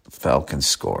 Falcons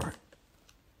score.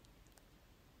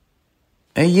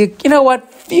 And you know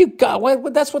what?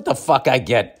 That's what the fuck I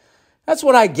get. That's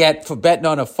what I get for betting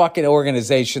on a fucking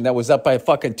organization that was up by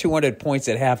fucking 200 points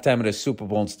at halftime at a Super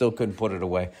Bowl and still couldn't put it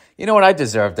away. You know what? I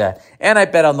deserve that. And I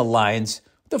bet on the Lions.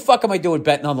 What the fuck am I doing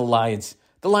betting on the Lions?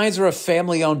 The Lions are a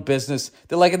family-owned business.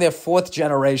 They're like in their fourth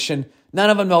generation. None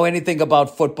of them know anything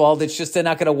about football. It's just they're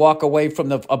not going to walk away from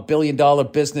 $1 billion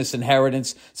business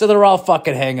inheritance. So they're all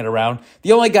fucking hanging around.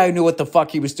 The only guy who knew what the fuck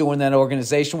he was doing in that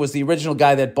organization was the original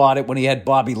guy that bought it when he had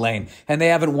Bobby Lane. And they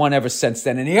haven't won ever since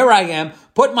then. And here I am,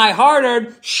 putting my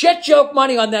hard-earned shit joke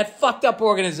money on that fucked up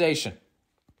organization.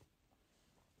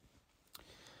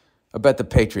 I bet the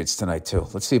Patriots tonight, too.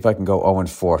 Let's see if I can go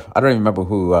 0-4. I don't even remember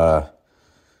who the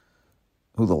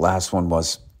last one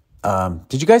was.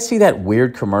 Did you guys see that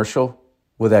weird commercial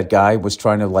where that guy was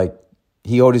trying to,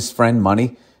 he owed his friend money,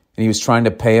 and he was trying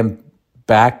to pay him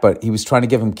back, but he was trying to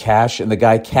give him cash, and the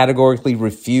guy categorically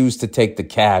refused to take the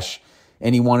cash,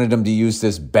 and he wanted him to use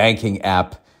this banking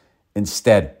app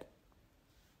instead.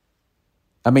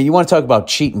 I mean, you want to talk about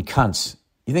cheating cunts.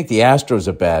 You think the Astros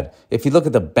are bad. If you look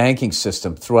at the banking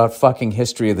system throughout fucking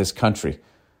history of this country,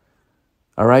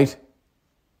 all right?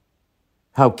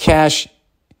 How cash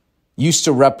used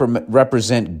to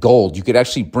represent gold. You could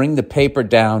actually bring the paper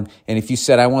down, and if you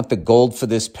said, I want the gold for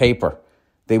this paper,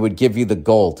 they would give you the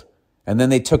gold. And then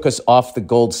they took us off the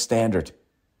gold standard.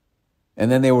 And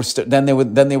then they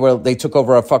took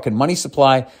over our fucking money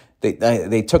supply.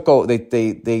 They took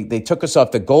us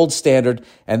off the gold standard,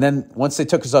 and then once they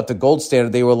took us off the gold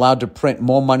standard, they were allowed to print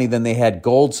more money than they had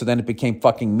gold, so then it became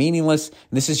fucking meaningless. And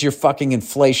this is your fucking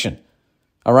inflation.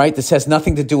 All right? This has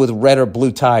nothing to do with red or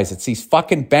blue ties. It's these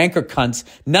fucking banker cunts,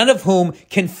 none of whom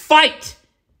can fight.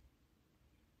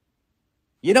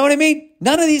 You know what I mean?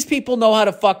 None of these people know how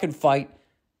to fucking fight.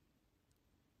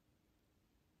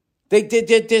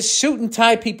 They're suit and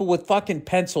tie people with fucking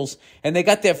pencils, and they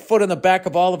got their foot on the back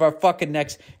of all of our fucking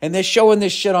necks, and they're showing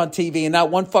this shit on TV, and not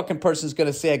one fucking person's going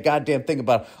to say a goddamn thing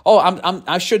about it. Oh,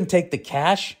 I shouldn't take the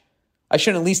cash? I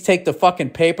shouldn't at least take the fucking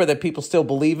paper that people still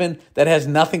believe in that has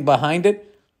nothing behind it?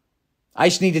 I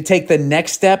just need to take the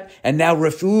next step and now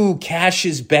cash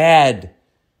is bad.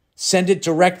 Send it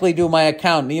directly to my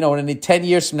account. And in 10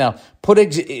 years from now, put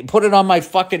it on my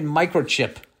fucking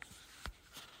microchip.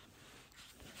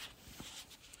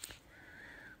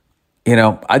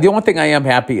 The only thing I am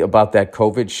happy about that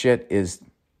COVID shit is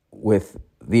with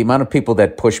the amount of people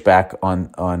that push back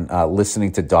on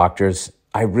listening to doctors.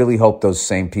 I really hope those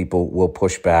same people will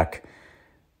push back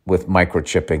with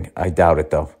microchipping. I doubt it,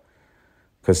 though,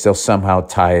 because they'll somehow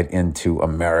tie it into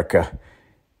America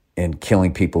and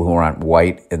killing people who aren't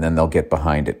white, and then they'll get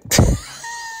behind it.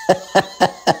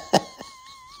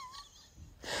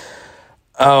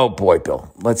 Oh, boy,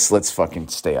 Bill. Let's fucking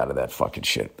stay out of that fucking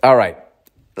shit. All right.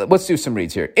 Let's do some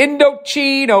reads here.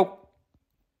 Indochino.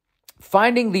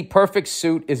 Finding the perfect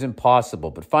suit is impossible,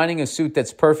 but finding a suit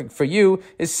that's perfect for you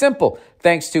is simple.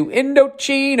 Thanks to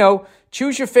Indochino.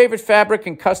 Choose your favorite fabric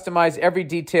and customize every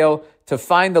detail to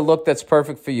find the look that's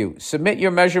perfect for you. Submit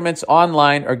your measurements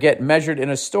online or get measured in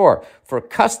a store for a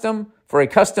custom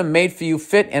made for you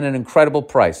fit and an incredible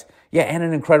price. Yeah, and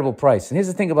an incredible price. And here's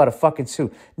the thing about a fucking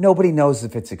suit. Nobody knows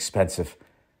if it's expensive.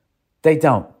 They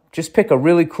don't. Just pick a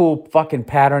really cool fucking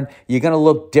pattern. You're going to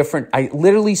look different. I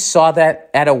literally saw that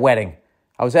at a wedding.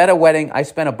 I was at a wedding. I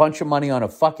spent a bunch of money on a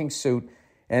fucking suit.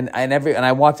 And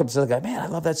I walked up to the guy, man, I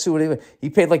love that suit. He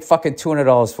paid like fucking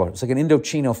 $200 for it. It was like an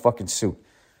Indochino fucking suit.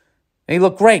 And he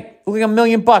looked great. He looked like $1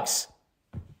 million.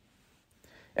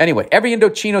 Anyway, every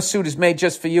Indochino suit is made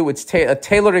just for you. It's a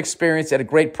tailored experience at a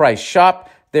great price. Shop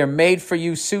their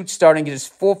made-for-you suits starting at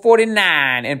just $449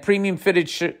 and premium fitted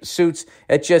suits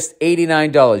at just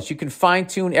 $89. You can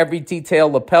fine-tune every detail,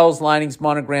 lapels, linings,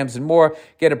 monograms, and more.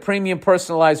 Get a premium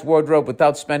personalized wardrobe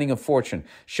without spending a fortune.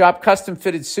 Shop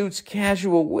custom-fitted suits,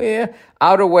 casual wear,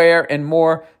 outerwear, and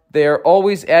more. They're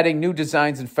always adding new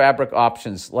designs and fabric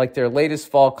options, like their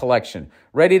latest fall collection.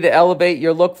 Ready to elevate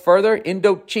your look further?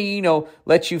 Indochino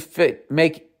lets you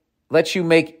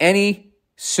make any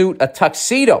suit a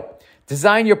tuxedo.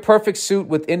 Design your perfect suit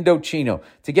with Indochino.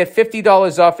 To get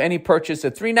 $50 off any purchase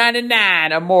of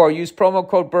 $399 or more, use promo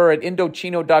code BURR at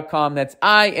Indochino.com. That's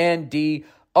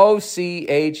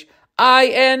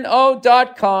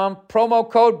INDOCHINO.com.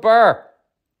 Promo code BURR.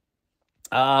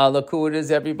 Look who it is,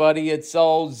 everybody. It's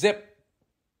old Zip.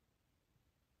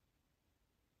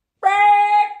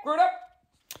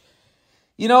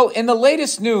 In the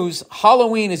latest news,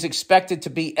 Halloween is expected to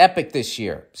be epic this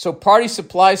year. So party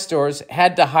supply stores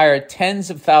had to hire tens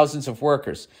of thousands of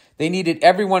workers. They needed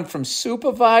everyone from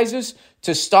supervisors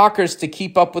to stalkers to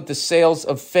keep up with the sales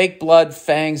of fake blood,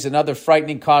 fangs, and other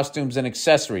frightening costumes and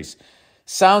accessories.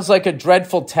 Sounds like a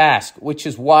dreadful task, which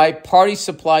is why party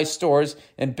supply stores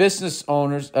and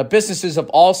businesses of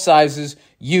all sizes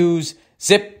use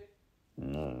Zip.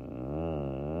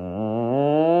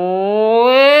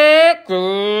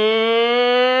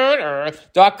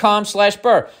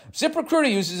 ZipRecruiter.com/Burr.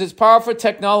 ZipRecruiter uses its powerful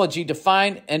technology to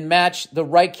find and match the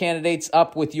right candidates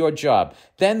up with your job.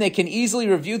 Then they can easily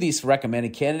review these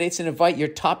recommended candidates and invite your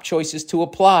top choices to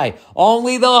apply.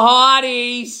 Only the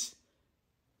hotties.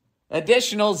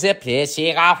 Additional Zip has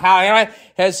a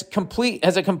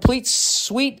complete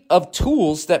suite of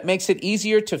tools that makes it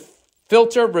easier to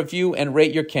filter, review, and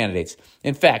rate your candidates.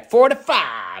 In fact, 4 to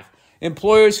 5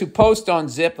 employers who post on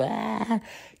Zip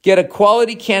get a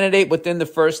quality candidate within the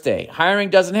first day. Hiring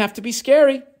doesn't have to be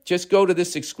scary. Just go to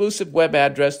this exclusive web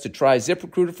address to try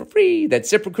ZipRecruiter for free. That's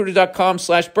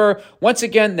ZipRecruiter.com/Burr. Once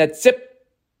again, that's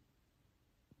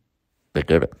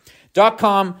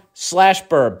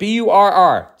ZipRecruiter.com/Burr.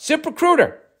 BURR.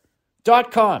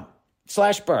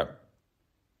 ZipRecruiter.com/Burr.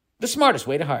 The smartest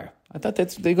way to hire. I thought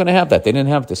they're going to have that. They didn't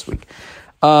have it this week.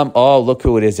 Look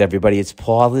who it is, everybody. It's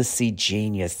Policy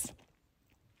Genius.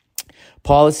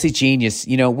 Policy Genius.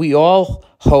 You know, we all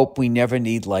hope we never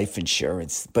need life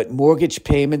insurance, but mortgage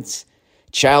payments,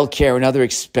 childcare, and other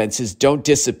expenses don't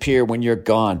disappear when you're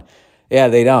gone. Yeah,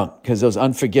 they don't, because those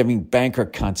unforgiving banker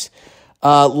cunts.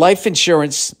 Life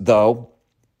insurance, though,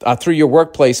 through your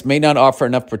workplace may not offer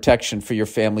enough protection for your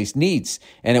family's needs,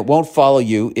 and it won't follow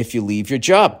you if you leave your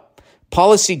job.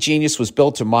 Policy Genius was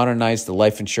built to modernize the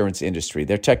life insurance industry.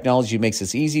 Their technology makes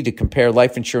it easy to compare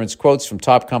life insurance quotes from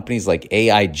top companies like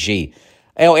AIG.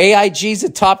 Oh, AIG's a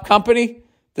top company?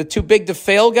 The too big to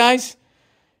fail guys?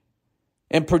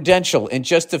 And Prudential in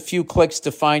just a few clicks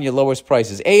to find your lowest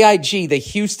prices. AIG, the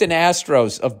Houston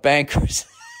Astros of bankers.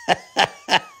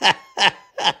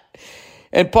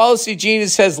 And Policy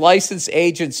Genius has licensed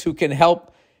agents who can help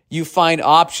you find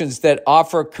options that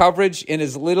offer coverage in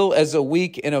as little as a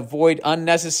week and avoid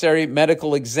unnecessary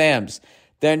medical exams.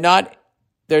 They're not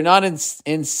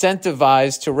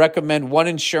incentivized to recommend one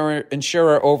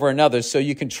insurer over another, so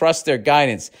you can trust their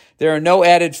guidance. There are no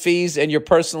added fees, and your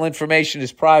personal information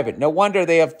is private. No wonder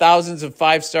they have thousands of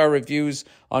 5-star reviews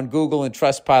on Google and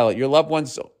Trustpilot. Your loved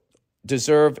ones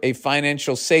deserve a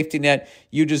financial safety net.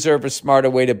 You deserve a smarter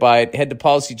way to buy it. Head to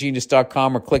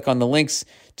policygenius.com or click on the links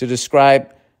to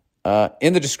describe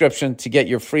in the description to get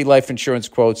your free life insurance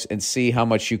quotes and see how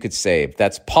much you could save.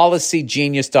 That's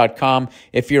policygenius.com.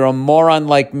 If you're a moron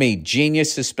like me,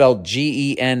 genius is spelled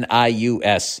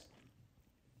Genius.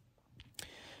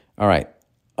 All right.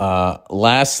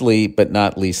 Lastly, but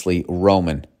not leastly,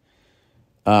 Roman.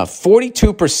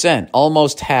 42%,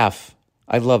 almost half.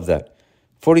 I love that.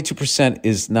 42%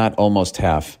 is not almost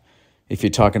half if you're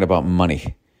talking about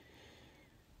money.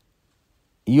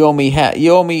 You owe me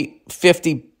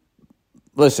 50.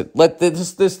 Listen, let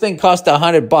this thing cost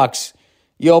 $100.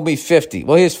 You owe me 50.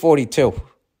 Well, here's 42.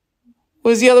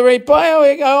 Where's the other 8 buy?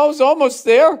 I was almost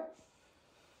there.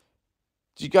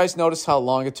 Did you guys notice how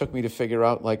long it took me to figure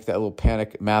out like that little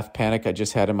math panic I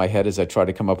just had in my head as I tried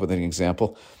to come up with an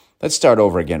example? Let's start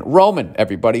over again. Roman,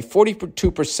 everybody,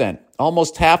 42%.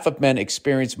 Almost half of men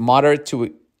experience moderate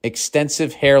to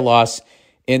extensive hair loss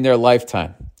in their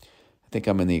lifetime. I think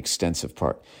I'm in the extensive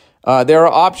part. There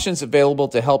are options available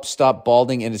to help stop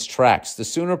balding in its tracks. The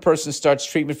sooner a person starts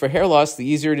treatment for hair loss, the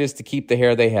easier it is to keep the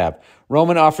hair they have.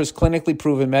 Roman offers clinically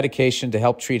proven medication to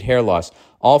help treat hair loss,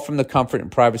 all from the comfort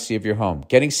and privacy of your home.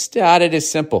 Getting started is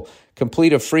simple.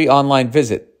 Complete a free online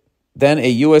visit. Then a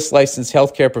U.S. licensed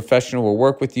healthcare professional will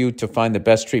work with you to find the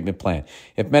best treatment plan.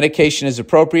 If medication is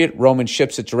appropriate, Roman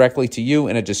ships it directly to you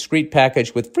in a discreet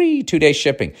package with free 2-day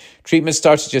shipping. Treatment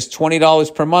starts at just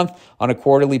 $20 per month on a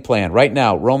quarterly plan. Right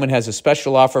now, Roman has a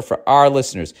special offer for our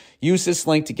listeners. Use this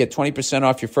link to get 20%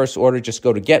 off your first order. Just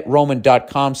go to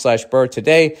GetRoman.com/Burr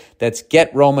today. That's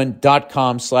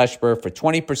GetRoman.com/Burr for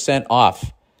 20%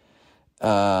 off.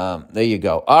 There you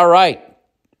go. All right.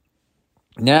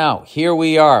 Now, here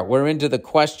we are. We're into the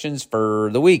questions for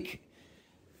the week.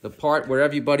 The part where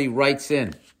everybody writes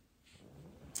in.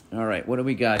 All right, what do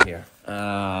we got here?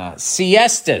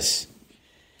 Siestas.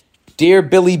 Dear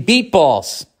Billy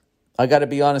Beatballs. I got to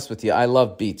be honest with you. I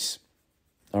love beats.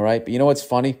 All right? But you know what's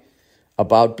funny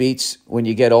about beats? When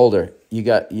you get older,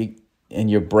 and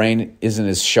your brain isn't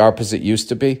as sharp as it used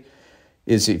to be,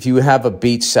 is if you have a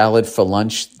beet salad for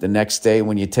lunch the next day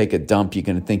when you take a dump, you're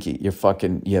going to think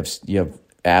you have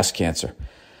ass cancer.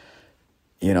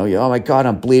 You know, oh my God,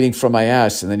 I'm bleeding from my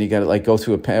ass. And then you got to like go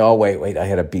through a pain. Oh, wait, I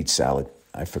had a beet salad.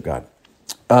 I forgot.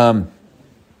 All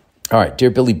right,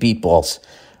 dear Billy Beatballs.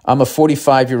 I'm a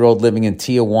 45-year-old living in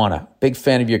Tijuana. Big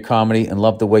fan of your comedy and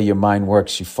love the way your mind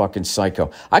works, you fucking psycho.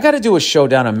 I got to do a show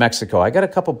down in Mexico. I got a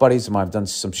couple buddies of mine. I've done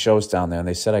some shows down there, and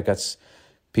they said I got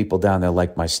people down there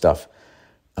like my stuff.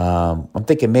 I'm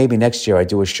thinking maybe next year I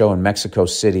do a show in Mexico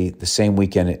City the same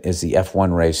weekend as the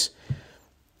F1 race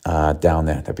down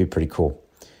there. That'd be pretty cool.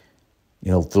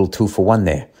 A little 2-for-1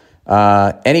 there.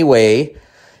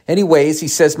 Anyways, he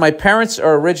says, my parents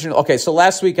are original. Okay, so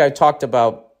last week I talked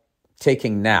about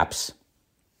taking naps,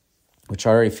 which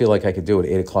I already feel like I could do at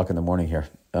 8 o'clock in the morning here.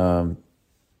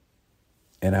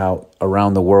 And how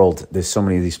around the world, there's so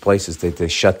many of these places that they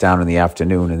shut down in the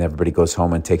afternoon and everybody goes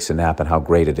home and takes a nap, and how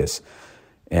great it is.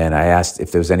 And I asked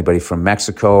if there was anybody from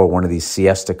Mexico or one of these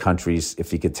siesta countries,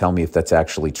 if he could tell me if that's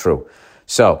actually true.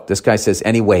 So this guy says,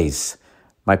 anyways,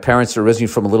 my parents are originally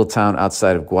from a little town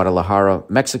outside of Guadalajara,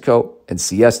 Mexico, and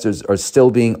siestas are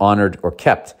still being honored or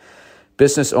kept.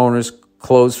 Business owners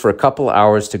close for a couple of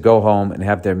hours to go home and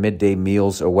have their midday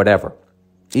meals or whatever.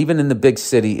 Even in the big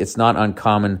city, it's not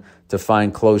uncommon to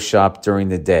find closed shop during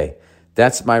the day.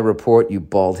 That's my report, you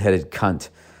bald-headed cunt.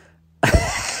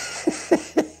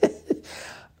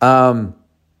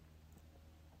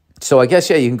 So I guess,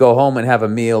 you can go home and have a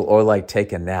meal or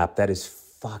take a nap. That is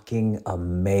fucking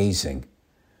amazing.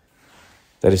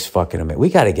 That is fucking amazing. We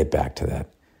got to get back to that.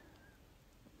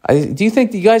 Do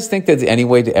you guys think there's any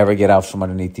way to ever get out from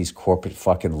underneath these corporate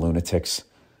fucking lunatics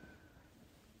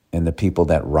and the people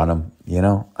that run them?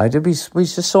 It'd be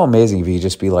just so amazing if you could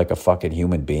just be like a fucking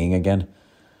human being again.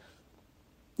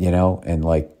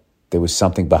 And there was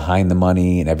something behind the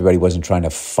money and everybody wasn't trying to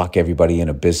fuck everybody in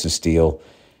a business deal.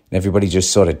 And everybody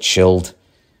just sort of chilled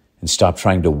and stopped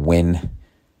trying to win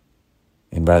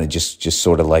and rather just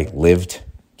sort of lived.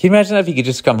 Can you imagine if you could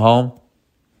just come home,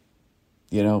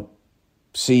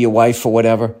 see your wife or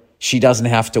whatever? She doesn't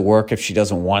have to work if she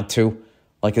doesn't want to,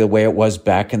 like the way it was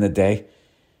back in the day.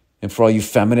 And for all you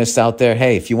feminists out there,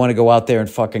 hey, if you want to go out there and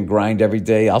fucking grind every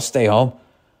day, I'll stay home.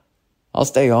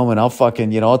 And I'll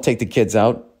fucking, I'll take the kids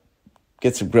out,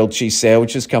 get some grilled cheese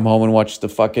sandwiches, come home and watch the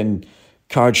fucking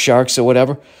Card Sharks or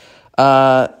whatever.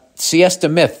 Siesta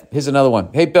myth. Here's another one.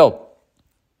 Hey, Bill.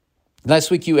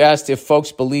 Last week you asked if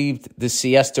folks believed the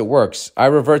siesta works. I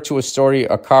revert to a story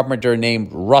a carpenter named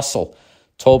Russell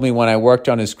told me when I worked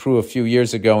on his crew a few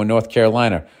years ago in North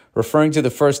Carolina, referring to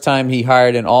the first time he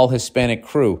hired an all-Hispanic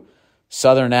crew.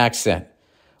 Southern accent.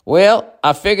 Well,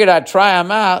 I figured I'd try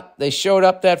them out. They showed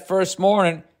up that first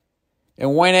morning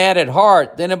and went at it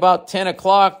hard. Then about 10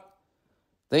 o'clock,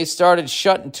 they started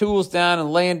shutting tools down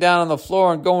and laying down on the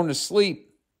floor and going to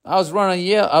sleep. I was running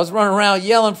around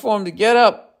yelling for them to get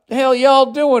up. The hell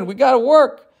y'all doing? We got to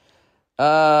work.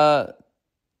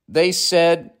 They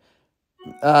said,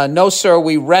 no, sir,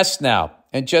 we rest now,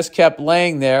 and just kept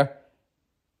laying there.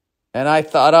 And I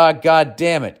thought, God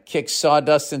damn it, kicked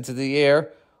sawdust into the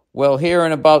air. Well, here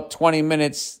in about 20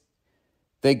 minutes,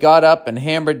 they got up and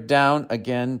hammered down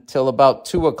again till about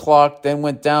 2 o'clock, then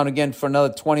went down again for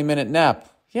another 20-minute nap.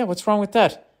 Yeah, what's wrong with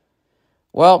that?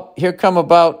 Well, here come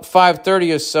about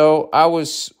 5:30 or so. I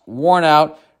was worn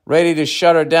out, ready to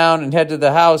shut her down and head to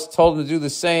the house, told them to do the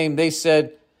same. They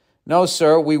said, no,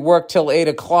 sir, we work till 8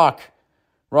 o'clock,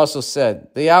 Russell said.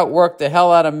 They outworked the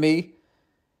hell out of me.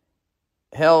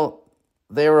 Hell,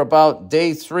 they were about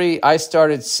day 3. I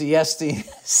started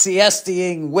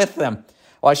siestaing with them.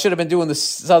 Well, I should have been doing the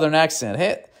Southern accent.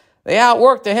 Hey, they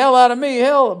outworked the hell out of me.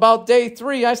 Hell, about day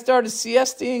 3, I started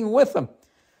siestaing with them.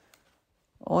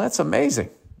 Well, that's amazing.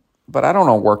 But I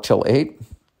don't work till 8.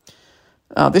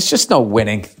 There's just no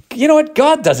winning. You know what?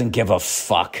 God doesn't give a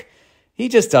fuck. He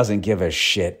just doesn't give a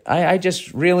shit. I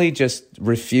just really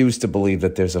refuse to believe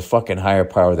that there's a fucking higher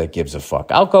power that gives a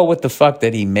fuck. I'll go with the fuck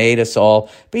that he made us all,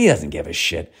 but he doesn't give a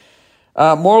shit.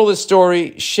 Moral of the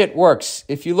story, shit works.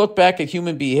 If you look back at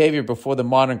human behavior before the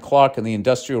modern clock and the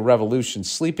Industrial Revolution,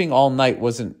 sleeping all night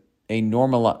wasn't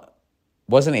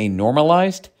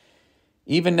normalized.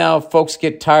 Even now, folks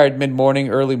get tired mid-morning,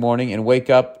 early morning, and wake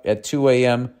up at 2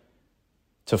 a.m.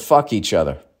 to fuck each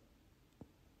other.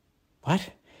 What?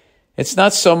 It's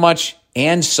not so much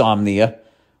insomnia.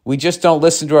 We just don't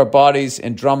listen to our bodies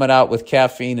and drum it out with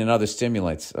caffeine and other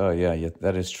stimulants. Oh, yeah,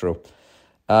 that is true.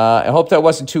 I hope that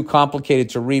wasn't too complicated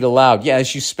to read aloud. Yeah,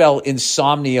 as you spell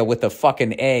insomnia with a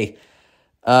fucking A.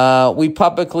 We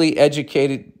publicly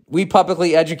educated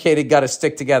got to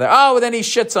stick together. Oh, then he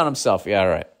shits on himself. Yeah, all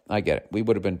right. I get it. We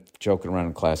would have been joking around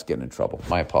in class, getting in trouble.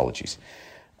 My apologies.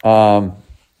 Okay.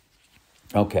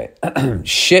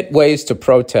 Shit ways to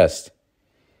protest.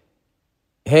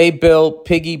 Hey, Bill,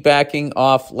 piggybacking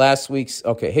off last week's...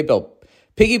 Okay, hey, Bill,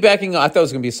 piggybacking... I thought it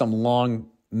was going to be some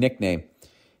long nickname.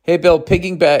 Hey, Bill,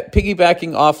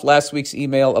 piggybacking off last week's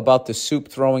email about the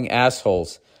soup-throwing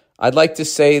assholes. I'd like to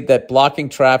say that blocking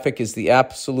traffic is the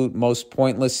absolute most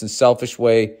pointless and selfish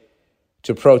way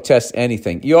to protest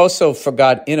anything. You also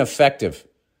forgot ineffective.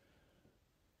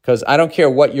 Because I don't care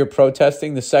what you're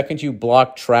protesting. The second you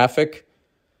block traffic...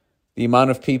 The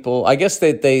amount of people, I guess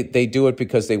they do it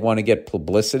because they want to get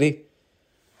publicity.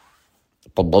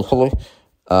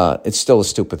 It's still a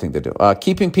stupid thing to do.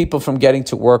 Keeping people from getting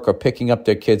to work or picking up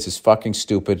their kids is fucking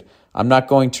stupid. I'm not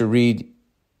going to read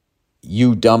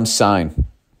you dumb sign.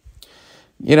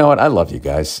 You know what? I love you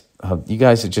guys. You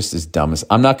guys are just as dumb as...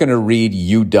 I'm not going to read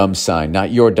you dumb sign.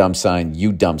 Not your dumb sign,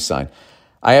 you dumb sign.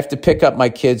 I have to pick up my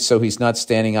kid so he's not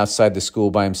standing outside the school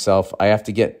by himself. I have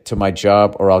to get to my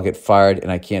job or I'll get fired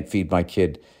and I can't feed my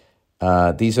kid.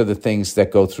 These are the things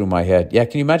that go through my head. Yeah,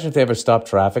 can you imagine if they ever stopped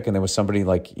traffic and there was somebody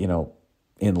like,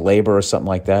 in labor or something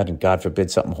like that and God forbid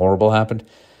something horrible happened?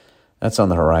 That's on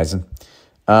the horizon.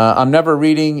 I'm never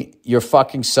reading your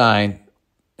fucking sign.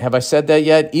 Have I said that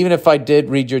yet? Even if I did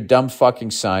read your dumb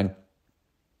fucking sign,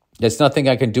 there's nothing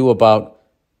I can do about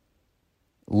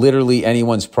literally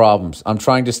anyone's problems. I'm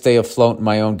trying to stay afloat in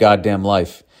my own goddamn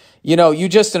life. You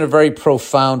just in a very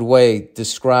profound way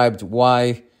described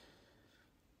why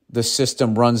the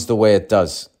system runs the way it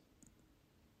does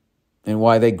and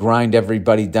why they grind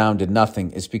everybody down to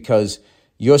nothing. Is because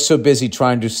you're so busy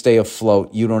trying to stay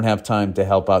afloat, you don't have time to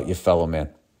help out your fellow man.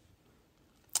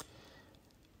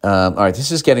 All right,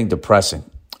 this is getting depressing.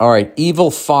 All right,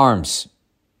 evil farms.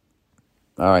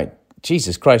 All right,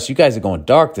 Jesus Christ, you guys are going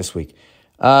dark this week.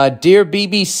 Dear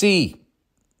BBC,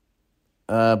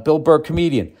 Bill Burr,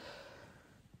 comedian,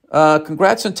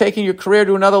 congrats on taking your career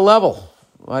to another level.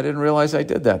 Well, I didn't realize I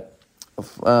did that.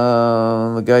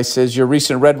 The guy says, your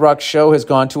recent Red Rock show has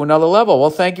gone to another level. Well,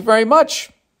 thank you very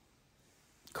much.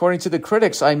 According to the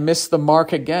critics, I missed the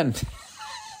mark again.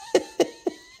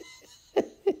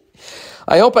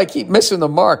 I hope I keep missing the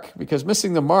mark, because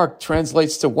missing the mark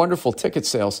translates to wonderful ticket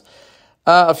sales.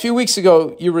 A few weeks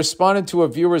ago, you responded to a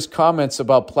viewer's comments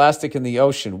about plastic in the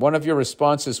ocean. One of your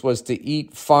responses was to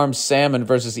eat farmed salmon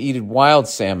versus eat wild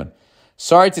salmon.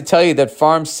 Sorry to tell you that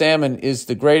farmed salmon is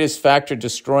the greatest factor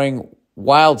destroying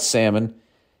wild salmon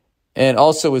and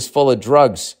also is full of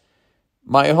drugs.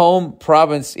 My home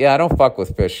province, I don't fuck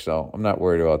with fish, so I'm not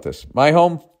worried about this. My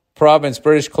home province,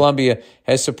 British Columbia,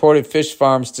 has supported fish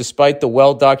farms despite the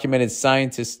well-documented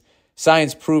science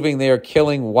proving they are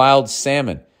killing wild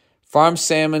salmon. Farmed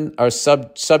salmon are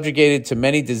subjugated to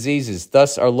many diseases,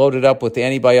 thus are loaded up with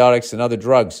antibiotics and other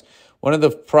drugs. One of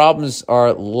the problems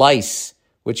are lice,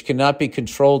 which cannot be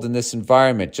controlled in this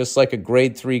environment, just like a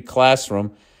grade 3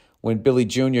 classroom when Billy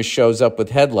Jr. shows up with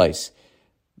head lice.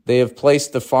 They have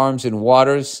placed the farms in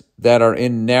waters that are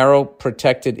in narrow,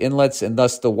 protected inlets, and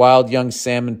thus the wild young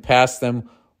salmon pass them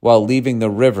while leaving the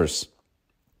rivers.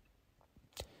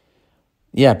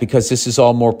 Yeah, because this is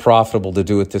all more profitable to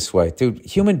do it this way. Dude,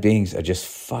 human beings are just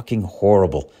fucking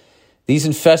horrible. These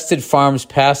infested farms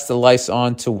pass the lice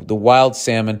on to the wild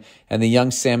salmon, and the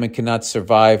young salmon cannot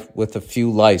survive with a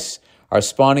few lice. Our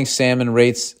spawning salmon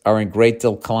rates are in great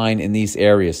decline in these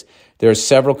areas. There are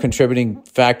several contributing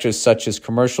factors such as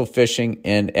commercial fishing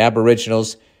and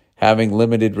aboriginals having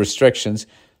limited restrictions.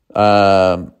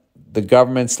 The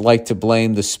governments like to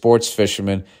blame the sports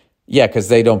fishermen. Yeah, because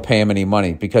they don't pay them any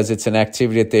money, because it's an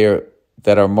activity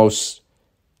that are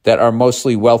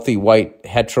mostly wealthy white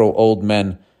hetero old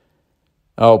men.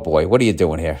 Oh boy, what are you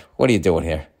doing here?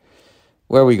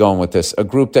 Where are we going with this? A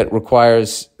group that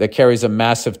carries a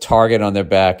massive target on their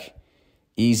back.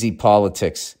 Easy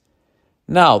politics.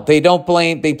 No, they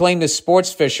blame the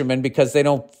sports fishermen because they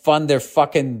don't fund their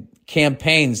fucking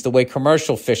campaigns the way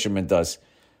commercial fishermen does.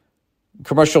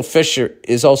 Commercial fisher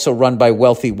is also run by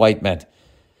wealthy white men.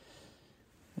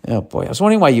 Oh boy, I was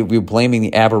wondering why you were blaming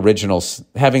the aboriginals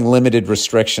having limited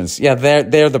restrictions. Yeah,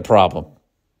 they're the problem.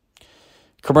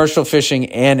 Commercial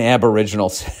fishing and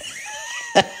aboriginals.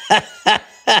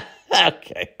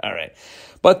 Okay, all right.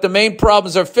 But the main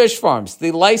problems are fish farms.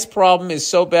 The lice problem is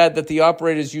so bad that the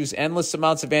operators use endless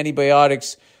amounts of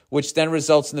antibiotics, which then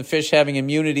results in the fish having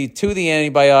immunity to the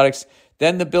antibiotics.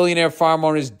 Then the billionaire farm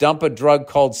owners dump a drug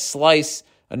called Slice,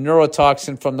 a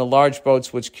neurotoxin from the large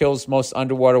boats, which kills most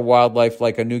underwater wildlife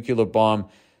like a nuclear bomb.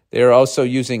 They are also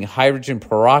using hydrogen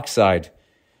peroxide.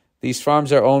 These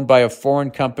farms are owned by a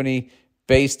foreign company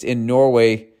based in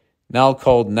Norway, now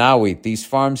called Naui. These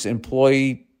farms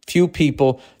employ few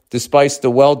people. Despite the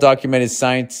well-documented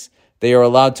science, they are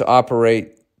allowed to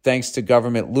operate thanks to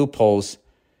government loopholes.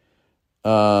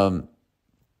 Unclear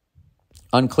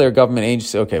government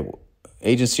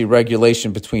agency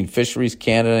regulation between Fisheries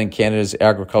Canada and Canada's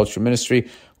Agriculture Ministry.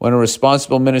 When a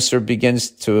responsible minister begins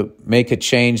to make a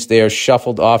change, they are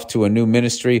shuffled off to a new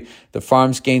ministry. The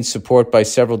farms gain support by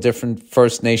several different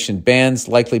First Nation bands,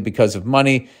 likely because of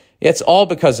money. It's all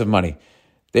because of money.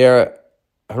 They are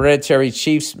hereditary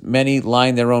chiefs. Many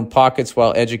line their own pockets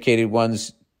while educated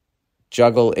ones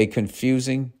juggle a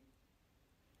confusing...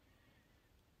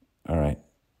 All right.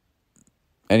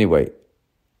 Anyway,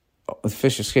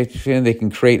 fish escapes, they can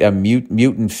create a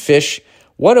mutant fish.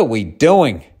 What are we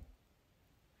doing?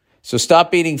 So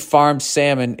stop eating farmed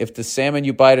salmon. If the salmon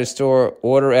you buy at a store,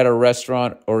 order at a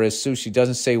restaurant, or as sushi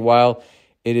doesn't say wild,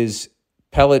 it is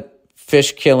pellet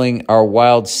fish killing our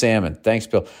wild salmon. Thanks,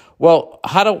 Bill. Well,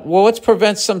 let's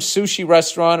prevent some sushi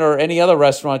restaurant or any other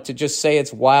restaurant to just say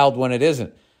it's wild when it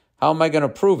isn't. How am I going to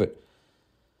prove it?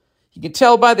 You can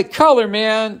tell by the color,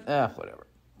 man. Whatever.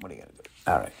 What are you going to do?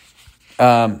 All right.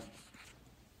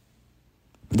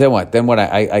 Then what? Then what?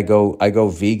 I go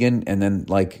vegan, and then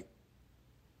like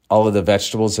all of the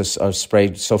vegetables are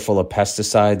sprayed so full of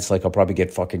pesticides, like I'll probably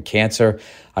get fucking cancer.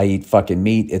 I eat fucking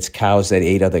meat. It's cows that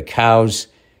ate other cows.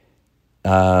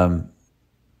 It's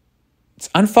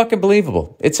unfucking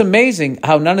believable. It's amazing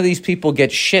how none of these people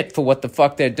get shit for what the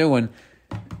fuck they're doing.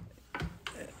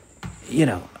 You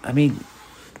know, I mean,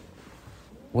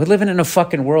 we're living in a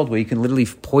fucking world where you can literally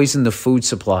poison the food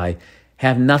supply,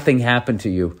 have nothing happen to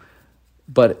you.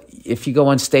 But if you go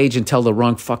on stage and tell the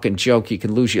wrong fucking joke, you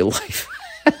can lose your life.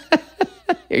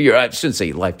 I shouldn't say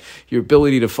your life, your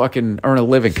ability to fucking earn a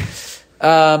living.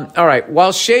 All right.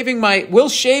 Will shaving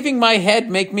my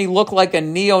head make me look like a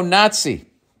neo-Nazi?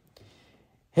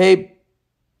 Hey,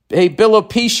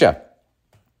 Billopecia.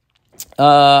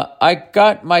 I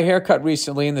got my hair cut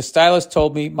recently, and the stylist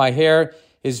told me my hair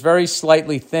is very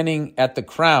slightly thinning at the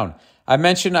crown. I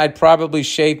mentioned I'd probably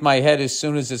shave my head as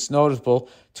soon as it's noticeable,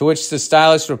 to which the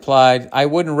stylist replied, I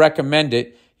wouldn't recommend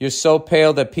it. You're so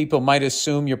pale that people might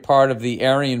assume you're part of the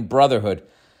Aryan Brotherhood.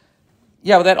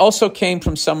 Yeah, well, that also came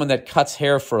from someone that cuts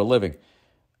hair for a living.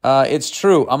 It's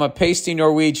true. I'm a pasty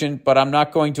Norwegian, but I'm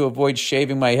not going to avoid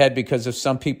shaving my head because of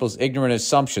some people's ignorant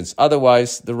assumptions.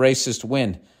 Otherwise, the racists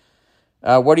win.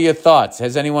 What are your thoughts?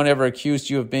 Has anyone ever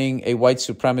accused you of being a white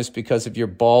supremacist because of your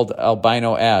bald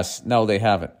albino ass? No, they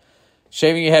haven't.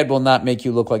 Shaving your head will not make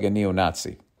you look like a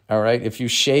neo-Nazi. All right? If you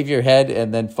shave your head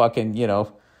and then fucking,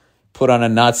 put on a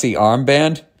Nazi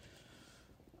armband,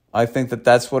 I think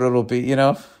that's what it'll be,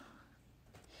 If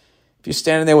you're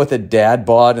standing there with a dad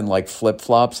bod and like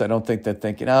flip-flops, I don't think they're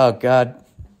thinking, oh, God,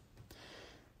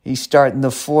 he's starting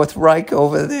the Fourth Reich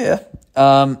over there.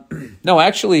 No,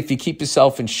 actually, if you keep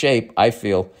yourself in shape, I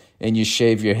feel, and you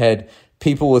shave your head,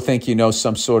 people will think you know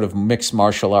some sort of mixed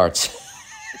martial arts.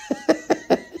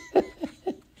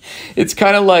 It's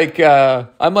kind of like,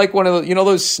 I'm like one of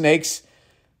those snakes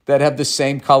that have the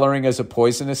same coloring as a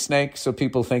poisonous snake, so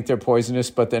people think they're poisonous,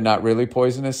 but they're not really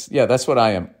poisonous. Yeah, that's what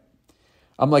I am.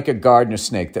 I'm like a gardener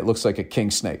snake that looks like a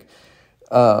king snake.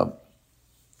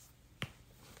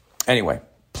 Anyway,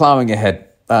 plowing ahead.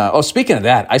 Speaking of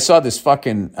that, I saw this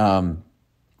fucking...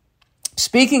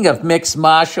 speaking of mixed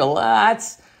martial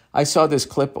arts, I saw this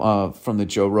clip from the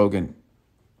Joe Rogan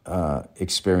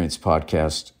Experience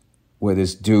podcast where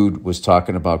this dude was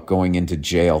talking about going into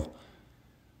jail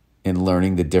and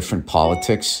learning the different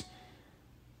politics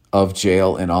of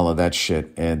jail and all of that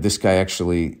shit. And this guy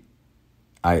actually...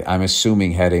 I'm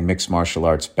assuming had a mixed martial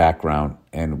arts background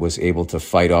and was able to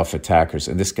fight off attackers.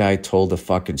 And this guy told a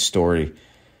fucking story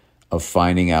of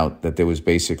finding out that there was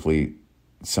basically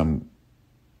some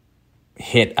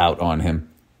hit out on him.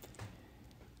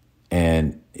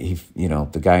 And he,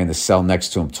 the guy in the cell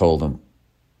next to him told him.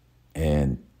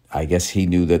 And I guess he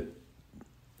knew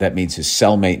that means his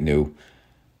cellmate knew,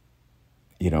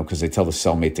 because they tell the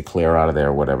cellmate to clear out of there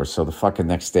or whatever. So the fucking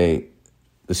next day,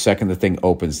 the second the thing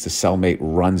opens, the cellmate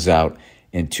runs out,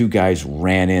 and two guys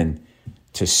ran in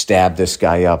to stab this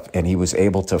guy up, and he was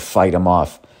able to fight him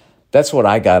off. That's what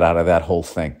I got out of that whole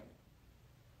thing.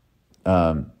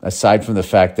 Aside from the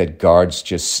fact that guards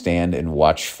just stand and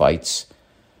watch fights,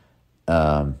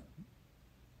 and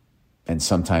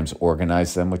sometimes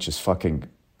organize them, which is fucking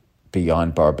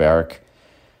beyond barbaric.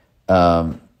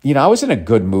 I was in a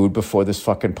good mood before this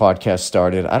fucking podcast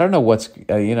started. I don't know what's,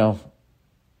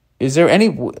 is there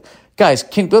any guys?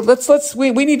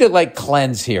 We need to like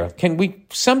cleanse here. Can we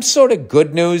some sort of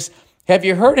good news? Have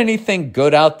you heard anything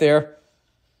good out there?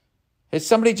 Has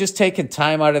somebody just taken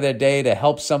time out of their day to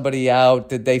help somebody out?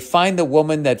 Did they find the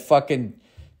woman that fucking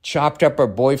chopped up her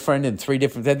boyfriend in 3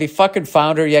 different? Have they fucking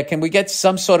found her yet? Can we get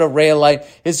some sort of ray of light?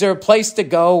 Is there a place to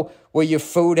go where your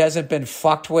food hasn't been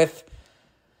fucked with?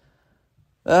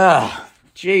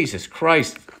 Jesus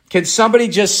Christ. Can somebody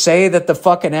just say that the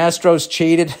fucking Astros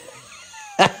cheated?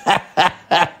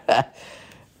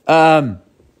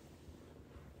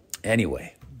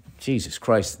 Anyway, Jesus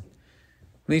Christ.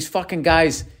 These fucking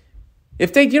guys,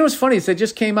 if they, what's funny is they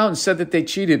just came out and said that they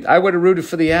cheated. I would have rooted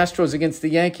for the Astros against the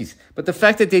Yankees. But the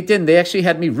fact that they didn't, they actually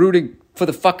had me rooting for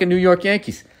the fucking New York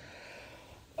Yankees.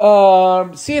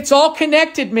 See, it's all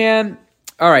connected, man.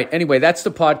 All right, anyway, that's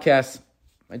the podcast.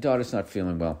 My daughter's not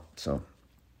feeling well, so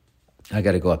I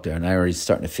got to go up there. And I already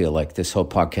starting to feel like this whole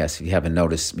podcast, if you haven't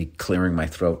noticed me clearing my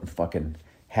throat and fucking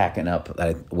hacking up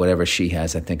whatever she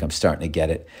has, I think I'm starting to get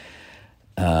it.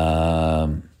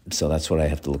 So that's what I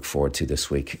have to look forward to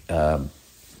this week. But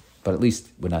at least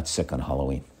we're not sick on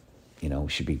Halloween. We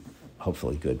should be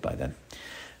hopefully good by then.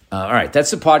 All right,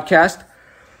 that's the podcast.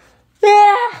 Yeah.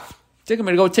 I think I'm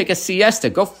going to go take a siesta.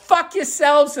 Go fuck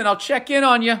yourselves, and I'll check in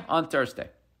on you on Thursday.